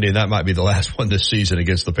win Sunday, and that might be the last one this season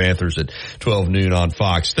against the Panthers at 12 noon on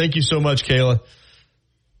Fox. Thank you so much, Kayla.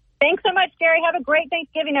 Thanks so much, Gary. Have a great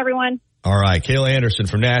Thanksgiving, everyone. All right, Kayla Anderson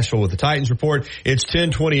from Nashville with the Titans Report. It's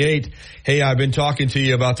 10:28. Hey, I've been talking to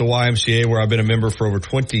you about the YMCA where I've been a member for over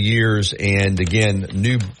 20 years. And again,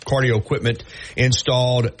 new cardio equipment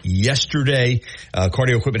installed yesterday.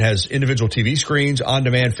 Cardio equipment has individual TV screens,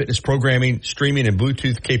 on-demand fitness programming, streaming, and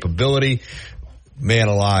Bluetooth capability. Man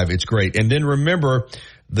alive, it's great. And then remember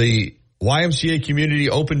the YMCA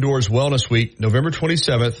Community Open Doors Wellness Week, November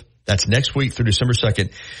 27th. That's next week through December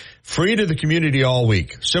 2nd. Free to the community all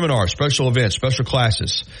week. Seminars, special events, special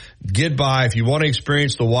classes. Get by. If you want to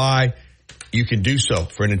experience the Y, you can do so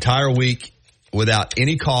for an entire week without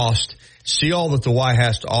any cost. See all that the Y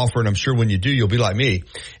has to offer, and I'm sure when you do, you'll be like me,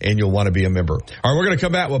 and you'll want to be a member. All right, we're going to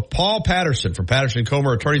come back with Paul Patterson from Patterson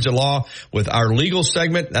Comer Attorneys at Law with our legal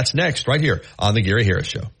segment. That's next right here on The Gary Harris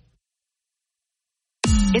Show.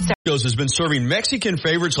 Has been serving Mexican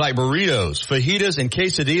favorites like burritos, fajitas, and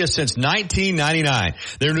quesadillas since 1999.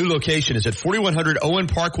 Their new location is at 4100 Owen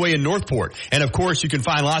Parkway in Northport. And of course, you can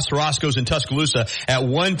find Los Tarascos in Tuscaloosa at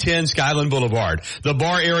 110 Skyland Boulevard. The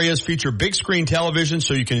bar areas feature big screen television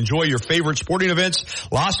so you can enjoy your favorite sporting events.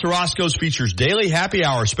 Los Tarascos features daily happy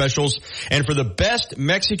hour specials. And for the best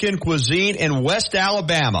Mexican cuisine in West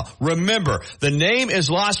Alabama, remember, the name is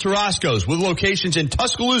Los Tarascos with locations in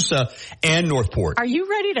Tuscaloosa and Northport. Are you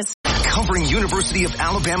ready to covering University of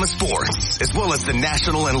Alabama sports, as well as the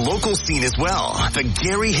national and local scene as well. The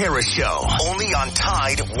Gary Harris Show, only on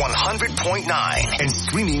Tide 100.9 and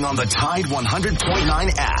streaming on the Tide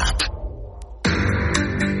 100.9 app.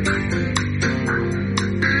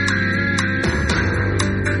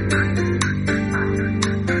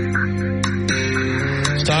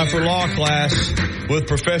 It's time for law class with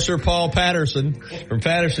Professor Paul Patterson from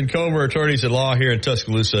Patterson Comer Attorneys at Law here in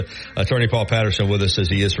Tuscaloosa. Attorney Paul Patterson with us as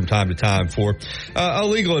he is from time to time for a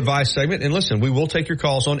legal advice segment. And listen, we will take your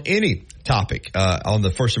calls on any topic on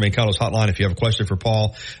the First and Main Condos hotline. If you have a question for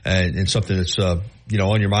Paul and something that's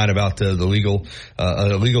on your mind about the legal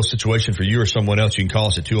situation for you or someone else, you can call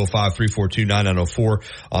us at 205-342-9904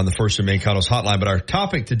 on the First and Main Condos hotline. But our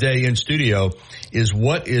topic today in studio is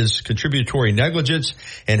what is contributory negligence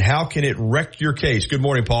and how can it wreck your case? Good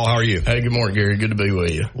morning, Paul. How are you? Hey, good morning, Gary. Good to be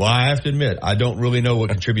with you. Well, I have to admit, I don't really know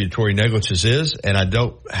what contributory negligence is, and I've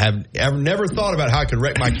never thought about how I could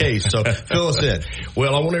wreck my case. So fill us in.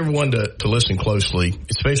 Well, I want everyone to listen closely,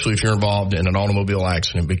 especially if you're involved in an automobile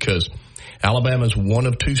accident, because Alabama is one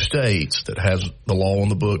of two states that has the law on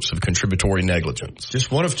the books of contributory negligence.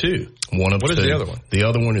 Just one of two? One of two. What is the other one? The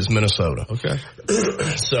other one is Minnesota. Okay.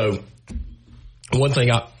 So one thing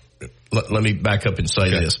let me back up and say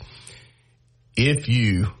this. If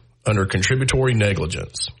you, under contributory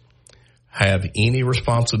negligence, have any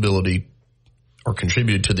responsibility or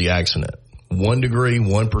contributed to the accident, 1 degree,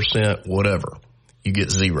 1%, whatever, you get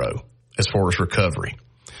zero as far as recovery.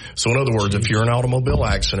 So in other words, if you're in an automobile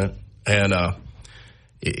accident and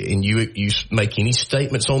you make any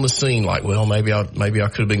statements on the scene like, well, maybe I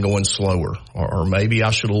could have been going slower or maybe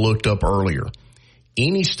I should have looked up earlier.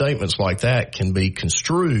 Any statements like that can be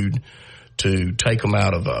construed to take them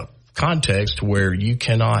out of a context where you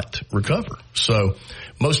cannot recover. So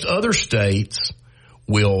most other states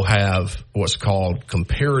will have what's called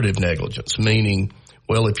comparative negligence, meaning,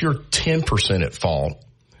 well, if you're 10% at fault,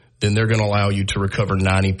 then they're going to allow you to recover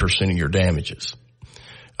 90% of your damages.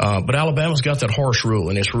 But Alabama's got that harsh rule,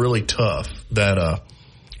 and it's really tough that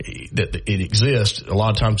it exists. A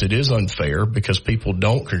lot of times it is unfair because people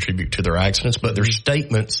don't contribute to their accidents, but their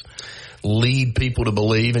statements lead people to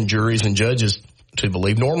believe and juries and judges to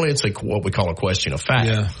believe. Normally it's what we call a question of fact.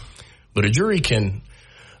 Yeah. But a jury can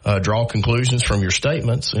draw conclusions from your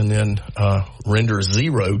statements and then render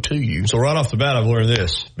zero to you. So right off the bat, I've learned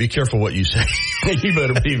this. Be careful what you say. You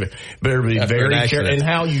better be very careful. And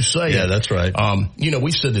how you say it. Yeah, that's right.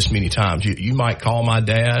 We've said this many times. You might call my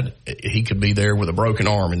dad. He could be there with a broken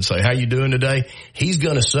arm and say, how you doing today? He's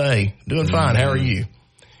going to say, doing fine. How are you?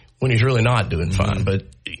 When he's really not doing fine.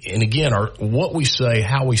 And again, what we say,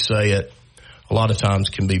 how we say it, a lot of times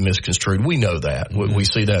can be misconstrued. We know that. We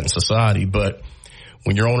see that in society. But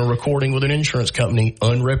when you're on a recording with an insurance company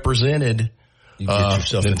unrepresented,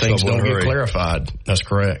 then things don't get clarified. That's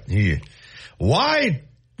correct. Yeah. Why,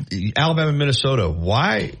 Alabama, Minnesota,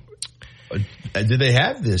 why did they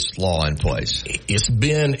have this law in place?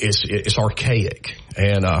 It's archaic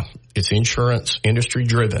and it's insurance industry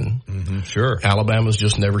driven. Mm-hmm, sure. Alabama's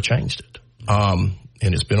just never changed it. And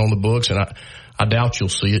it's been on the books, and I doubt you'll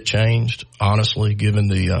see it changed, honestly, given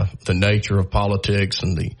the nature of politics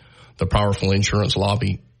and the powerful insurance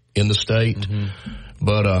lobby in the state. Mm-hmm.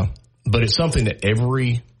 But it's something that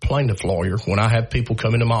every plaintiff lawyer, when I have people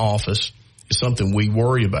come into my office, is something we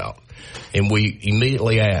worry about. And we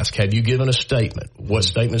immediately ask, have you given a statement? What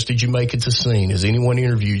statements did you make at the scene? Has anyone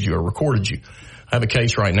interviewed you or recorded you? I have a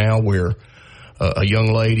case right now where a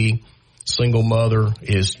young lady, single mother,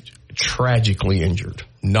 is tragically injured.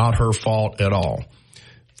 Not her fault at all.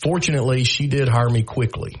 Fortunately, she did hire me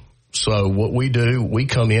quickly. So what we do, we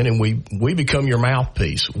come in and we become your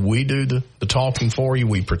mouthpiece. We do the talking for you.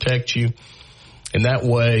 We protect you. And that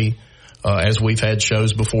way, as we've had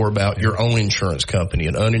shows before about your own insurance company,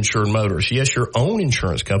 an uninsured motorist. Yes, your own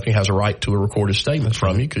insurance company has a right to a recorded statement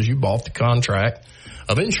from you because you bought the contract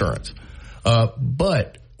of insurance.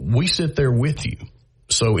 But we sit there with you.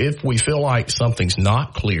 So if we feel like something's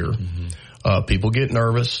not clear, people get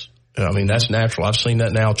nervous. I mean, that's natural. I've seen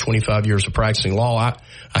that now, 25 years of practicing law.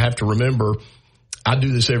 I have to remember, I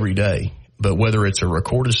do this every day. But whether it's a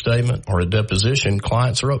recorded statement or a deposition,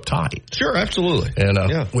 clients are uptight. Sure, absolutely. And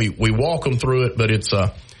we walk them through it, but it's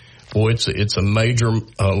a major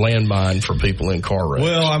landmine for people in car wrecks.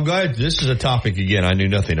 Well, I'm glad this is a topic, again, I knew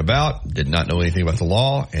nothing about, did not know anything about the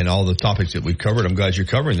law and all the topics that we've covered. I'm glad you're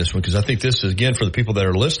covering this one because I think this is, again, for the people that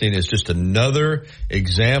are listening, is just another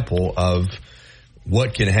example of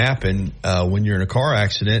what can happen when you're in a car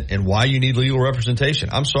accident and why you need legal representation.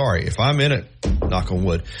 I'm sorry. If I'm in it, knock on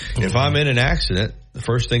wood, if I'm in an accident, the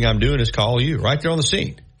first thing I'm doing is call you right there on the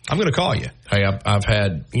scene. I'm going to call you. Hey, I've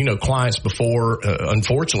had, clients before,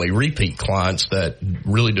 unfortunately, repeat clients that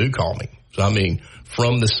really do call me. So, I mean,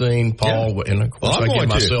 from the scene, Paul, and of course I give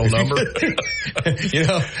my cell number.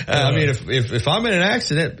 I mean, if I'm in an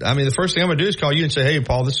accident, I mean, the first thing I'm going to do is call you and say, hey,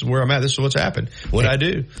 Paul, this is where I'm at. This is what's happened. What I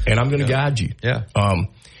do. And I'm going to guide you. Yeah.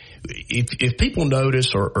 If people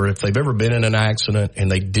notice or if they've ever been in an accident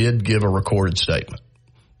and they did give a recorded statement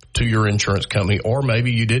to your insurance company, or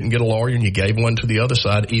maybe you didn't get a lawyer and you gave one to the other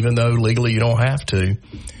side, even though legally you don't have to,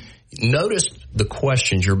 notice the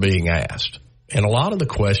questions you're being asked. And a lot of the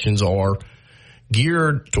questions are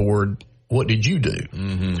geared toward, what did you do?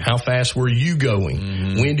 Mm-hmm. How fast were you going?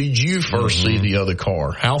 Mm-hmm. When did you first see the other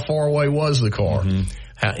car? How far away was the car?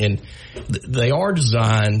 And they are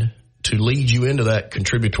designed to lead you into that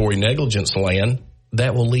contributory negligence land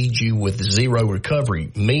that will lead you with zero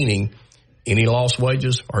recovery, meaning any lost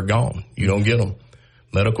wages are gone. You don't get them.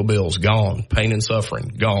 Medical bills, gone. Pain and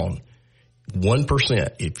suffering, gone. 1%.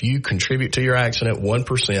 If you contribute to your accident,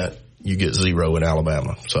 1%, you get zero in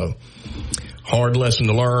Alabama. So hard lesson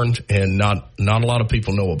to learn, and not a lot of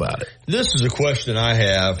people know about it. This is a question I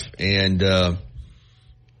have, and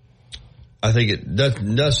I think it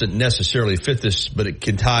doesn't necessarily fit this, but it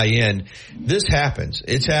can tie in. This happens.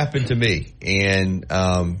 It's happened to me. And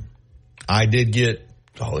I did get,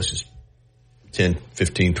 this is 12,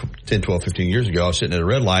 15 years ago. I was sitting at a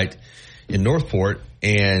red light in Northport,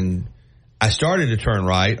 and I started to turn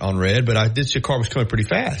right on red, but the car was coming pretty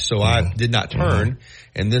fast. So I did not turn,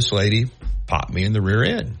 and this lady popped me in the rear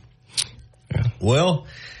end. Yeah. Well,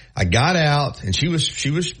 I got out, and she was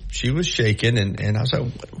shaking, and I was like,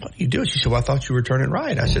 what are you doing? She said, well, I thought you were turning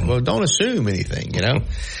right. I said, well, don't assume anything,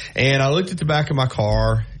 And I looked at the back of my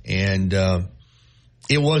car, and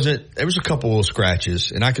there was a couple little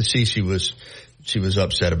scratches, and I could see she was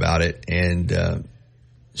upset about it. And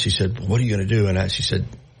she said, what are you going to do? And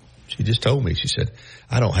she just told me, she said,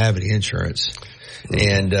 I don't have any insurance.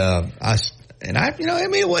 And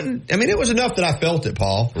it was enough that I felt it,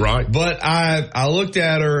 Paul. Right. But I looked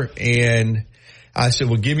at her and I said,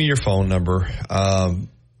 well, give me your phone number. And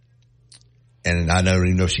I don't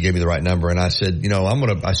even know if she gave me the right number. And I said,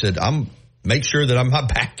 I'm make sure that I'm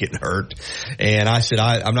not back getting hurt. And I said,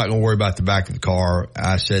 I'm not going to worry about the back of the car.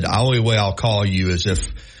 I said, the only way I'll call you is if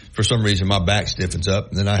for some reason my back stiffens up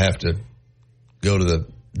and then I have to go to the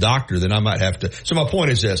doctor, then I might have to. So my point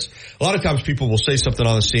is this. A lot of times people will say something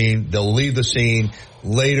on the scene. They'll leave the scene.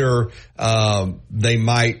 Later, they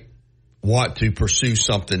might want to pursue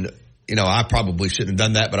something. I probably shouldn't have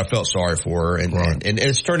done that, but I felt sorry for her. And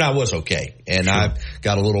it's turned out it was okay. And sure. I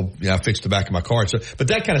got a little, I fixed the back of my car. So, but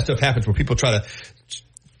that kind of stuff happens where people try to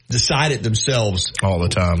decide it themselves all the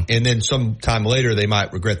time. And then sometime later they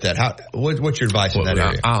might regret that. What's your advice in that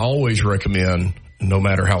area? I always recommend, no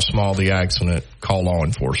matter how small the accident, call law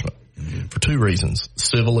enforcement for two reasons: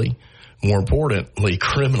 civilly, more importantly,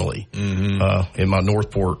 criminally. In my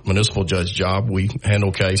Northport municipal judge job, we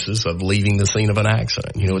handle cases of leaving the scene of an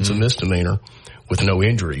accident. It's a misdemeanor with no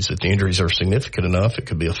injuries. If the injuries are significant enough, it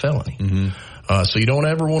could be a felony. So you don't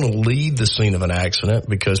ever want to leave the scene of an accident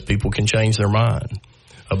because people can change their mind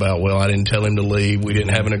about, well, I didn't tell him to leave. We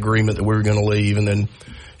didn't have an agreement that we were going to leave, and then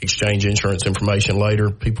exchange insurance information later.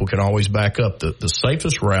 People can always back up. The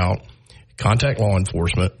safest route, contact law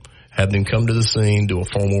enforcement, have them come to the scene, do a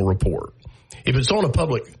formal report. If it's on a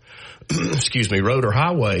public, road or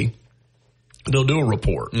highway, they'll do a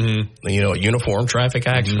report. A uniform traffic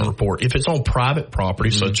accident report. If it's on private property,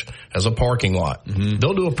 such as a parking lot,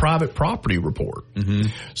 they'll do a private property report.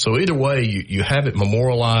 So either way, you have it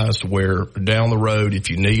memorialized where down the road, if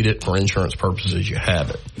you need it for insurance purposes, you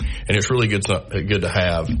have it. And it's really good to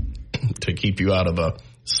have to keep you out of a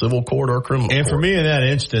civil court or criminal court. And for me in that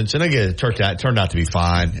instance, and again, it turned out to be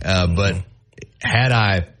fine, but had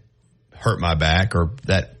I hurt my back or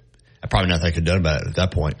that, I probably nothing I could have done about it at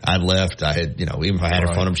that point. I left. I had, even if I had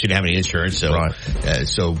her phone number, she didn't have any insurance. So,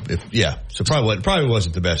 so probably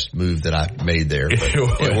wasn't the best move that I made there.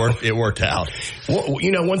 But it worked out. Well,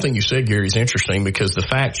 one thing you said, Gary, is interesting because the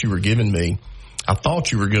facts you were giving me, I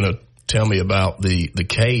thought you were going to tell me about the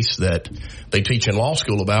case that they teach in law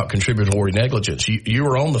school about contributory negligence. You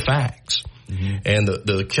were on the facts. And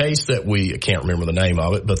the case that I can't remember the name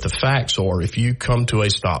of it, but the facts are, if you come to a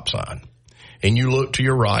stop sign and you look to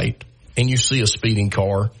your right and you see a speeding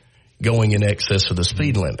car going in excess of the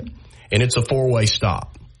speed limit, and it's a four-way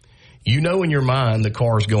stop, in your mind the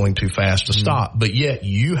car is going too fast to stop, but yet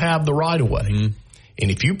you have the right of way.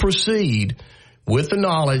 And if you proceed with the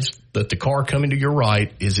knowledge that the car coming to your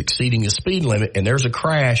right is exceeding the speed limit and there's a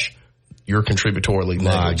crash, you're contributory negligent.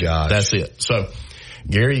 My gosh. That's it. So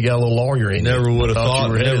Gary, you got a little lawyer in you. Never would have thought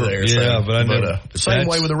you were headed there. Yeah, but I never. Same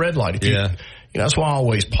way with a red light. That's why I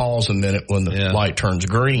always pause a minute when the light turns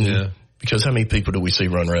green. Yeah. Because how many people do we see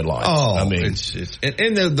run red lights? Oh, I mean,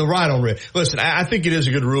 and the ride on red. Listen, I think it is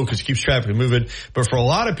a good rule because it keeps traffic moving. But for a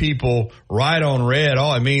lot of people, ride on red,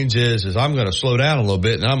 all it means is I'm going to slow down a little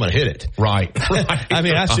bit and I'm going to hit it. Right. I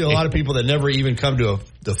mean, I see a lot of people that never even come to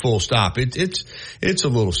the full stop. It's a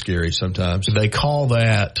little scary sometimes. They call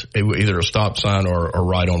that either a stop sign or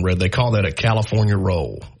ride on red. They call that a California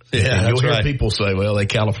roll. Yeah, and you'll hear people say, well, they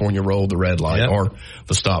California rolled the red light or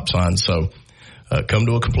the stop sign. So come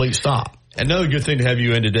to a complete stop. Another good thing to have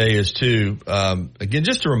you in today is too, again,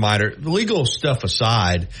 just a reminder, legal stuff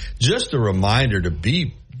aside, just a reminder to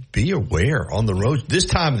be aware on the road. This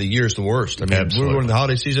time of the year is the worst. I mean, we're going to the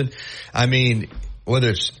holiday season. I mean,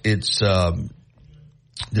 whether it's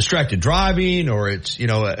distracted driving or it's,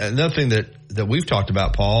 another thing that we've talked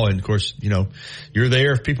about, Paul, and of course, you're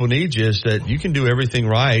there if people need you, is that you can do everything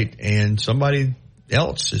right and somebody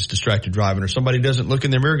else is distracted driving or somebody doesn't look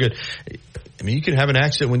in their mirror good. I mean, you can have an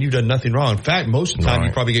accident when you've done nothing wrong. In fact, most of the time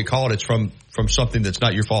you probably get called, it's from something that's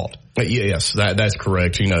not your fault. Yes, that's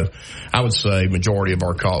correct. I would say majority of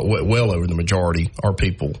our call, well over the majority, are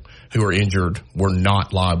people who are injured were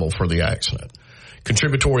not liable for the accident.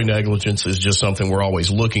 Contributory negligence is just something we're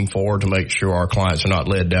always looking for to make sure our clients are not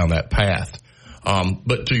led down that path.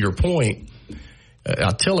 But to your point,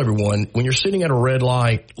 I tell everyone, when you're sitting at a red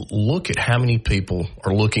light, look at how many people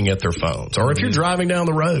are looking at their phones. Or if you're driving down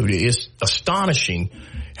the road, it's astonishing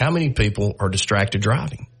how many people are distracted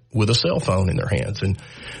driving with a cell phone in their hands. And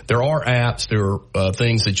there are apps, there are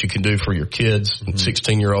things that you can do for your kids,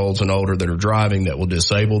 16-year-olds and older that are driving that will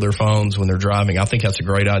disable their phones when they're driving. I think that's a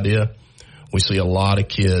great idea. We see a lot of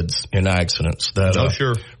kids in accidents that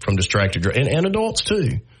from distracted driving, and adults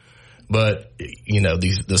too. But,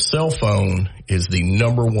 the cell phone is the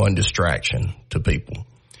number one distraction to people.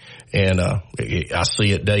 And I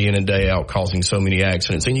see it day in and day out causing so many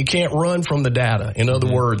accidents. And you can't run from the data. In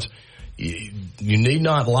other words, you need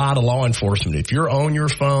not lie to law enforcement. If you're on your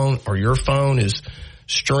phone or your phone is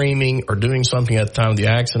streaming or doing something at the time of the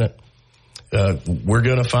accident, we're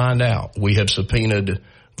going to find out. We have subpoenaed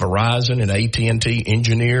Verizon and AT&T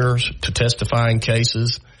engineers to testify in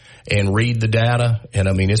cases and read the data. And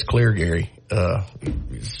I mean, it's clear, Gary.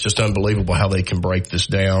 It's just unbelievable how they can break this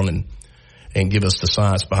down and give us the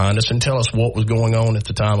science behind us and tell us what was going on at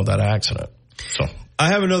the time of that accident. So I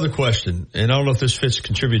have another question, and I don't know if this fits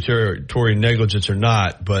contributory negligence or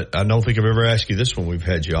not, but I don't think I've ever asked you this when we've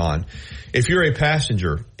had you on. If you're a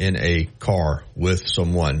passenger in a car with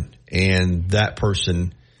someone and that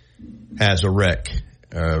person has a wreck,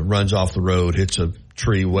 runs off the road, hits a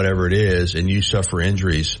tree, whatever it is, and you suffer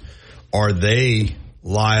injuries, are they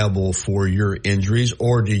liable for your injuries,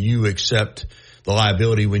 or do you accept the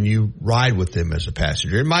liability when you ride with them as a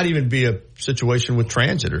passenger? It might even be a situation with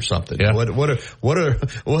transit or something. Yeah. What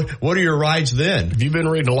are your rides then? Have you been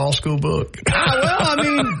reading a law school book? I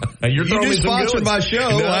mean, you do sponsor my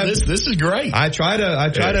show. No, this is great. I try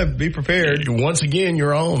to be prepared. Once again,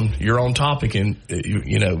 you're on topic, and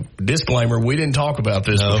disclaimer: we didn't talk about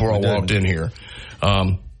this before I walked in here.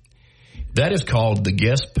 That is called the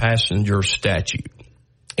guest passenger statute.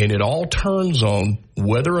 And it all turns on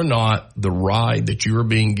whether or not the ride that you are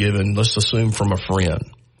being given, let's assume from a friend.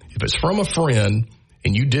 If it's from a friend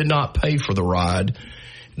and you did not pay for the ride,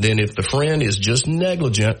 then if the friend is just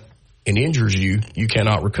negligent and injures you, you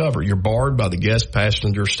cannot recover. You're barred by the guest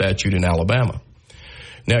passenger statute in Alabama.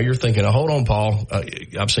 Now you're thinking, hold on, Paul,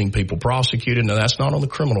 I've seen people prosecuted. Now that's not on the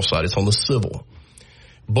criminal side, it's on the civil.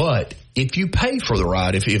 But if you pay for the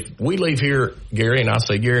ride, if we leave here, Gary, and I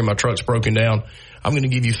say, Gary, my truck's broken down, I'm going to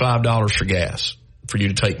give you $5 for gas for you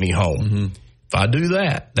to take me home. Mm-hmm. If I do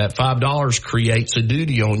that $5 creates a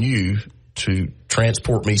duty on you to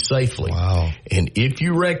transport me safely. Wow. And if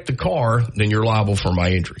you wreck the car, then you're liable for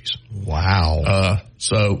my injuries. Wow.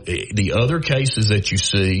 So the other cases that you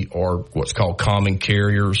see are what's called common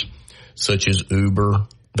carriers, such as Uber.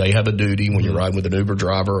 They have a duty when you're riding with an Uber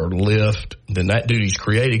driver or Lyft, then that duty is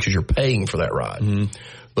created because you're paying for that ride. Mm-hmm.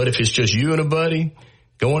 But if it's just you and a buddy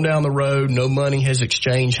going down the road, no money has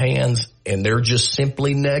exchanged hands, and they're just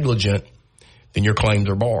simply negligent, then your claims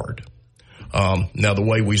are barred. Now, the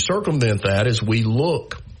way we circumvent that is we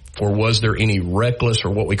look for, was there any reckless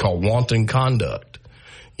or what we call wanton conduct?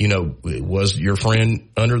 Was your friend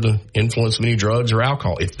under the influence of any drugs or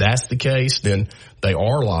alcohol? If that's the case, then they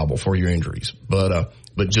are liable for your injuries.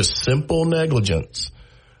 But just simple negligence,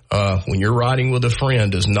 when you're riding with a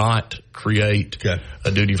friend, does not create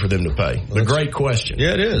a duty for them to pay. But great question.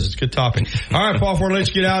 Yeah, it is. It's a good topic. All right, Paul, let's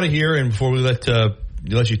get out of here. And before we let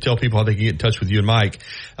let you tell people how they can get in touch with you and Mike.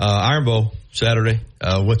 Iron Bowl Saturday.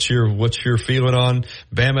 What's your feeling on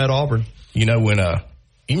Bama at Auburn? You know, when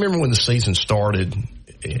you remember when the season started,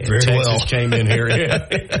 Texas came in here,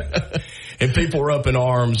 and people were up in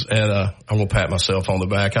arms, and I'm going to pat myself on the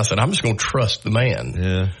back. I said, I'm just going to trust the man.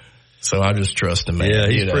 Yeah. So I just trust the man. Yeah,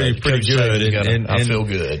 he's pretty good. I feel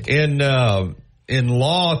good. In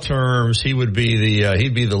law terms, he'd be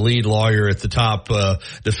the lead lawyer at the top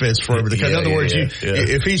defense firm. Because in other words,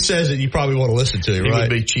 if he says it, you probably want to listen to him, right? He would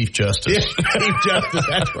be Chief Justice. Chief Justice,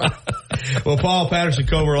 that's right. Well, Paul Patterson,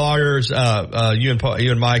 Comer Lawyers, you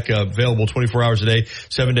and Mike, available 24 hours a day,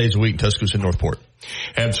 7 days a week in Tuscaloosa and Northport.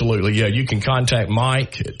 Absolutely. Yeah, you can contact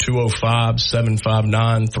Mike at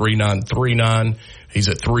 205-759-3939. He's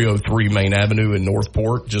at 303 Main Avenue in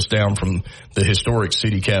Northport, just down from the historic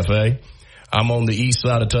City Cafe. I'm on the east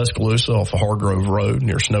side of Tuscaloosa off of Hargrove Road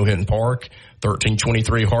near Snowhinton Park,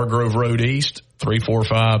 1323 Hargrove Road East,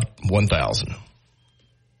 345-1000.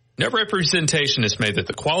 No representation is made that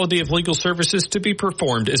the quality of legal services to be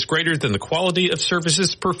performed is greater than the quality of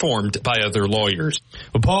services performed by other lawyers.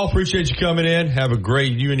 Well, Paul, appreciate you coming in.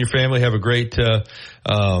 You and your family have a great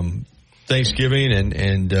Thanksgiving,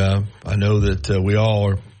 and I know that we all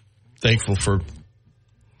are thankful for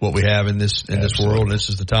what we have in this world. And this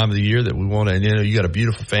is the time of the year that we want to, and you got a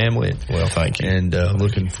beautiful family. Well, thank you. And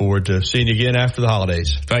looking forward to seeing you again after the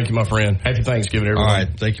holidays. Thank you, my friend. Happy Thanksgiving, everyone. All right.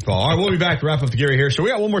 Thank you, Paul. All right. We'll be back to wrap up the Gary Harris Show. We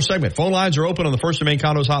got one more segment. Phone lines are open on the First and Main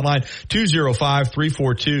Condos hotline,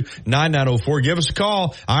 205-342-9904. Give us a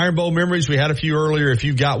call. Iron Bowl memories. We had a few earlier. If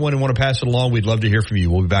you've got one and want to pass it along, we'd love to hear from you.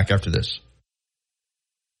 We'll be back after this.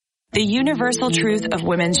 The universal truth of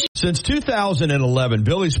women's. Since 2011,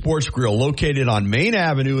 Billy's Sports Grill, located on Main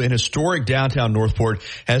Avenue in historic downtown Northport,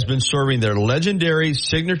 has been serving their legendary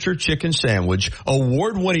signature chicken sandwich,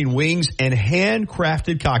 award-winning wings, and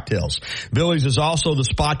handcrafted cocktails. Billy's is also the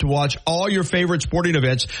spot to watch all your favorite sporting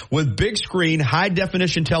events with big screen,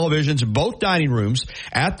 high-definition televisions in both dining rooms,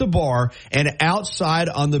 at the bar, and outside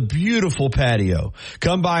on the beautiful patio.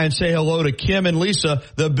 Come by and say hello to Kim and Lisa,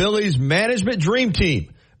 the Billy's Management Dream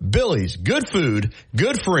Team. Billy's, good food,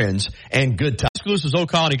 good friends, and good time. Tuscaloosa's Old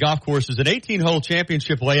Colony Golf Course is an 18-hole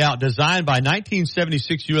championship layout designed by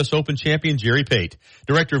 1976 U.S. Open champion Jerry Pate.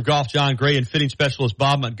 Director of Golf John Gray and fitting specialist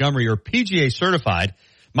Bob Montgomery are PGA certified.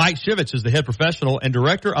 Mike Shivitz is the head professional and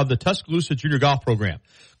director of the Tuscaloosa Junior Golf Program.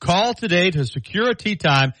 Call today to secure a tee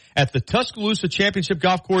time at the Tuscaloosa Championship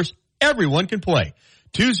Golf Course. Everyone can play.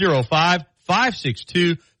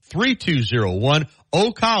 205-562-3201.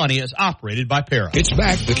 Old Colony is operated by Para. It's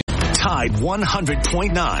back. Tide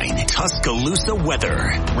 100.9 Tuscaloosa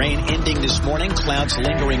weather. Rain ending this morning. Clouds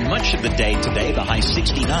lingering much of the day today. The high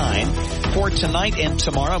 69. For tonight and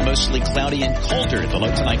tomorrow, mostly cloudy and colder. The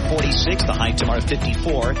low tonight 46. The high tomorrow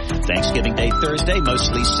 54. Thanksgiving Day Thursday,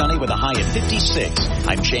 mostly sunny with a high of 56.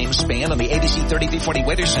 I'm James Spann on the ABC 3340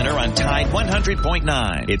 Weather Center on Tide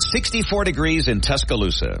 100.9. It's 64 degrees in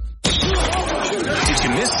Tuscaloosa. Did you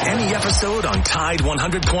miss any episode on Tide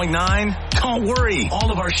 100.9? Don't worry. All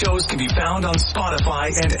of our shows can be found on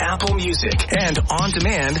Spotify and Apple Music and on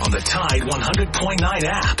demand on the Tide 100.9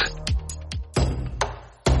 app.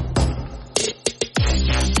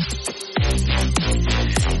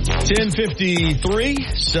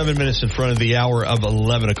 $10:53, 7 minutes in front of the hour of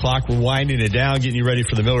 11 o'clock. We're winding it down, getting you ready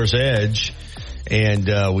for the Miller's Edge. And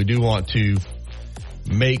we do want to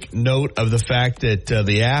make note of the fact that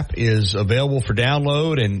the app is available for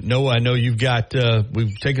download. And Noah, I know you've got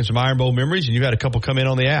we've taken some Iron Bowl memories, and you've had a couple come in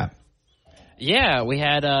on the app. Yeah, we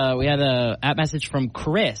had a app message from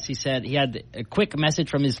Chris. He said he had a quick message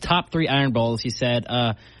from his top 3 Iron Bowls. He said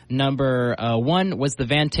number 1 was the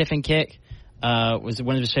Van Tiffen kick. Was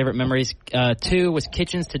one of his favorite memories. 2 was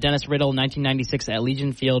Kitchens to Dennis Riddle, 1996 at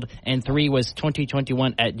Legion Field, and 3 was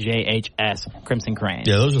 2021 at JHS Crimson Crane.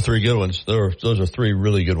 Yeah, those are 3 good ones. Those are 3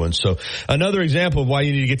 really good ones. So another example of why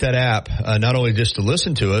you need to get that app, not only just to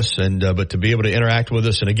listen to us, but to be able to interact with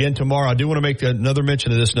us. And again, tomorrow, I do want to make another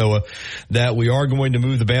mention of this, Noah, that we are going to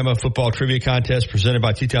move the Bama football trivia contest presented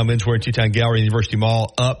by T-Town Menswear and T-Town Gallery University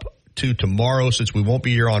Mall up to tomorrow, since we won't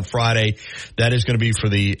be here on Friday. That is going to be for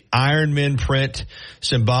the Iron Men print,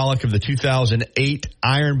 symbolic of the 2008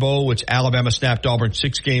 Iron Bowl, which Alabama snapped Auburn's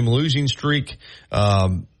 6-game losing streak.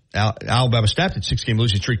 Alabama snapped its 6-game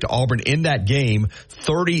losing streak to Auburn in that game,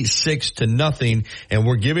 36-0. And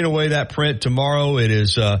we're giving away that print tomorrow. It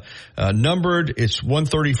is numbered. It's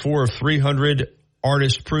 134 of 300.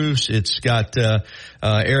 Artist proofs. It's got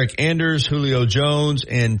Eric Anders, Julio Jones,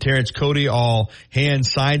 and Terrence Cody all hand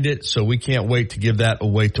signed it. So we can't wait to give that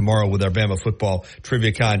away tomorrow with our Bama football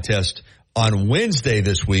trivia contest on Wednesday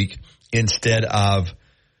this week instead of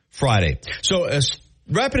Friday. So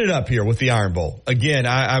wrapping it up here with the Iron Bowl. Again,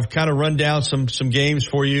 I've kind of run down some games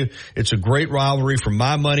for you. It's a great rivalry. For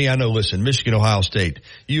my money, I know, listen, Michigan, Ohio State,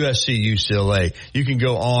 USC, UCLA. You can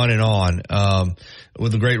go on and on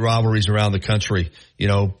with the great rivalries around the country. You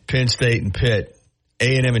know, Penn State and Pitt,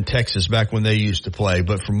 A&M and Texas back when they used to play.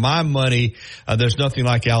 But for my money, there's nothing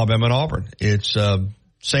like Alabama and Auburn. It's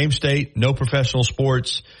same state, no professional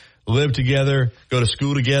sports, live together, go to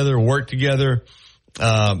school together, work together.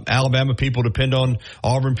 Alabama people depend on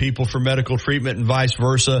Auburn people for medical treatment and vice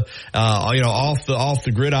versa. Off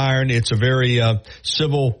the gridiron, it's a very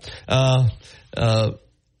civil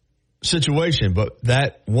situation. But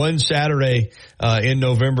that one Saturday in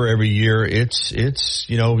November every year, it's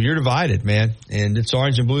you're divided, man. And it's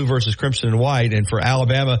orange and blue versus crimson and white. And for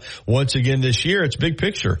Alabama, once again this year, it's big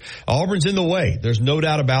picture. Auburn's in the way. There's no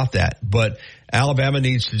doubt about that. But Alabama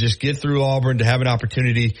needs to just get through Auburn to have an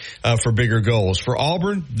opportunity for bigger goals. For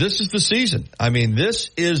Auburn, this is the season. I mean, this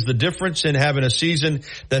is the difference in having a season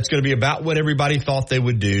that's going to be about what everybody thought they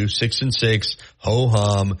would do, 6-6,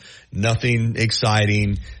 ho-hum, nothing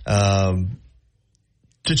exciting, to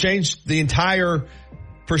change the entire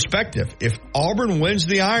perspective. If Auburn wins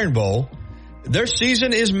the Iron Bowl, their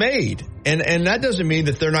season is made. And that doesn't mean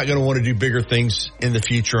that they're not going to want to do bigger things in the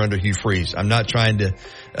future under Hugh Freeze. I'm not trying to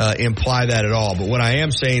imply that at all. But what I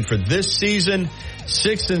am saying for this season,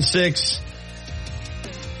 6-6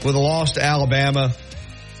 with a loss to Alabama,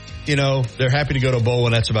 they're happy to go to a bowl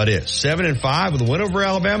and that's about it. 7-5 with a win over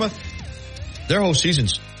Alabama, their whole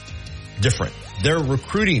season's different. Their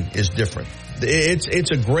recruiting is different.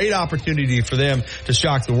 It's a great opportunity for them to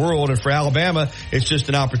shock the world. And for Alabama, it's just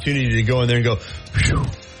an opportunity to go in there and go, phew,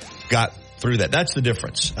 got through that. That's the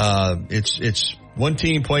difference. It's one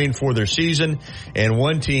team playing for their season and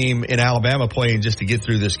one team in Alabama playing just to get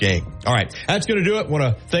through this game. All right. That's going to do it. Want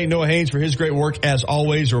to thank Noah Haynes for his great work. As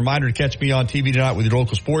always, a reminder to catch me on TV tonight with your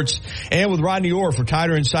local sports and with Rodney Orr for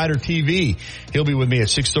Tider Insider TV. He'll be with me at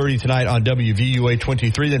 6:30 tonight on WVUA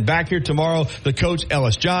 23. Then back here tomorrow, the coach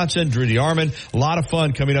Ellis Johnson, Drew DeArmond. A lot of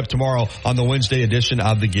fun coming up tomorrow on the Wednesday edition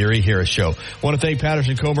of the Gary Harris Show. Want to thank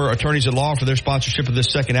Patterson Comer Attorneys at Law for their sponsorship of this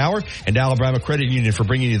second hour and Alabama Credit Union for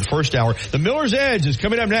bringing you the first hour. The Miller's Edge is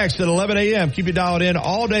coming up next at 11 a.m. Keep you dialed in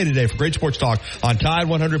all day today for great sports talk on Tide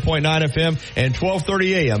 100.9 FM and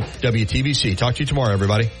 12:30 a.m. WTBC. Talk to you tomorrow,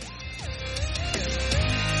 everybody.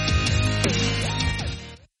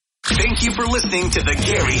 Thank you for listening to the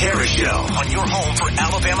Gary Harris Show on your home for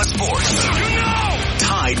Alabama sports.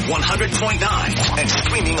 Tide 100.9 and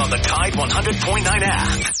streaming on the Tide 100.9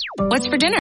 app. What's for dinner?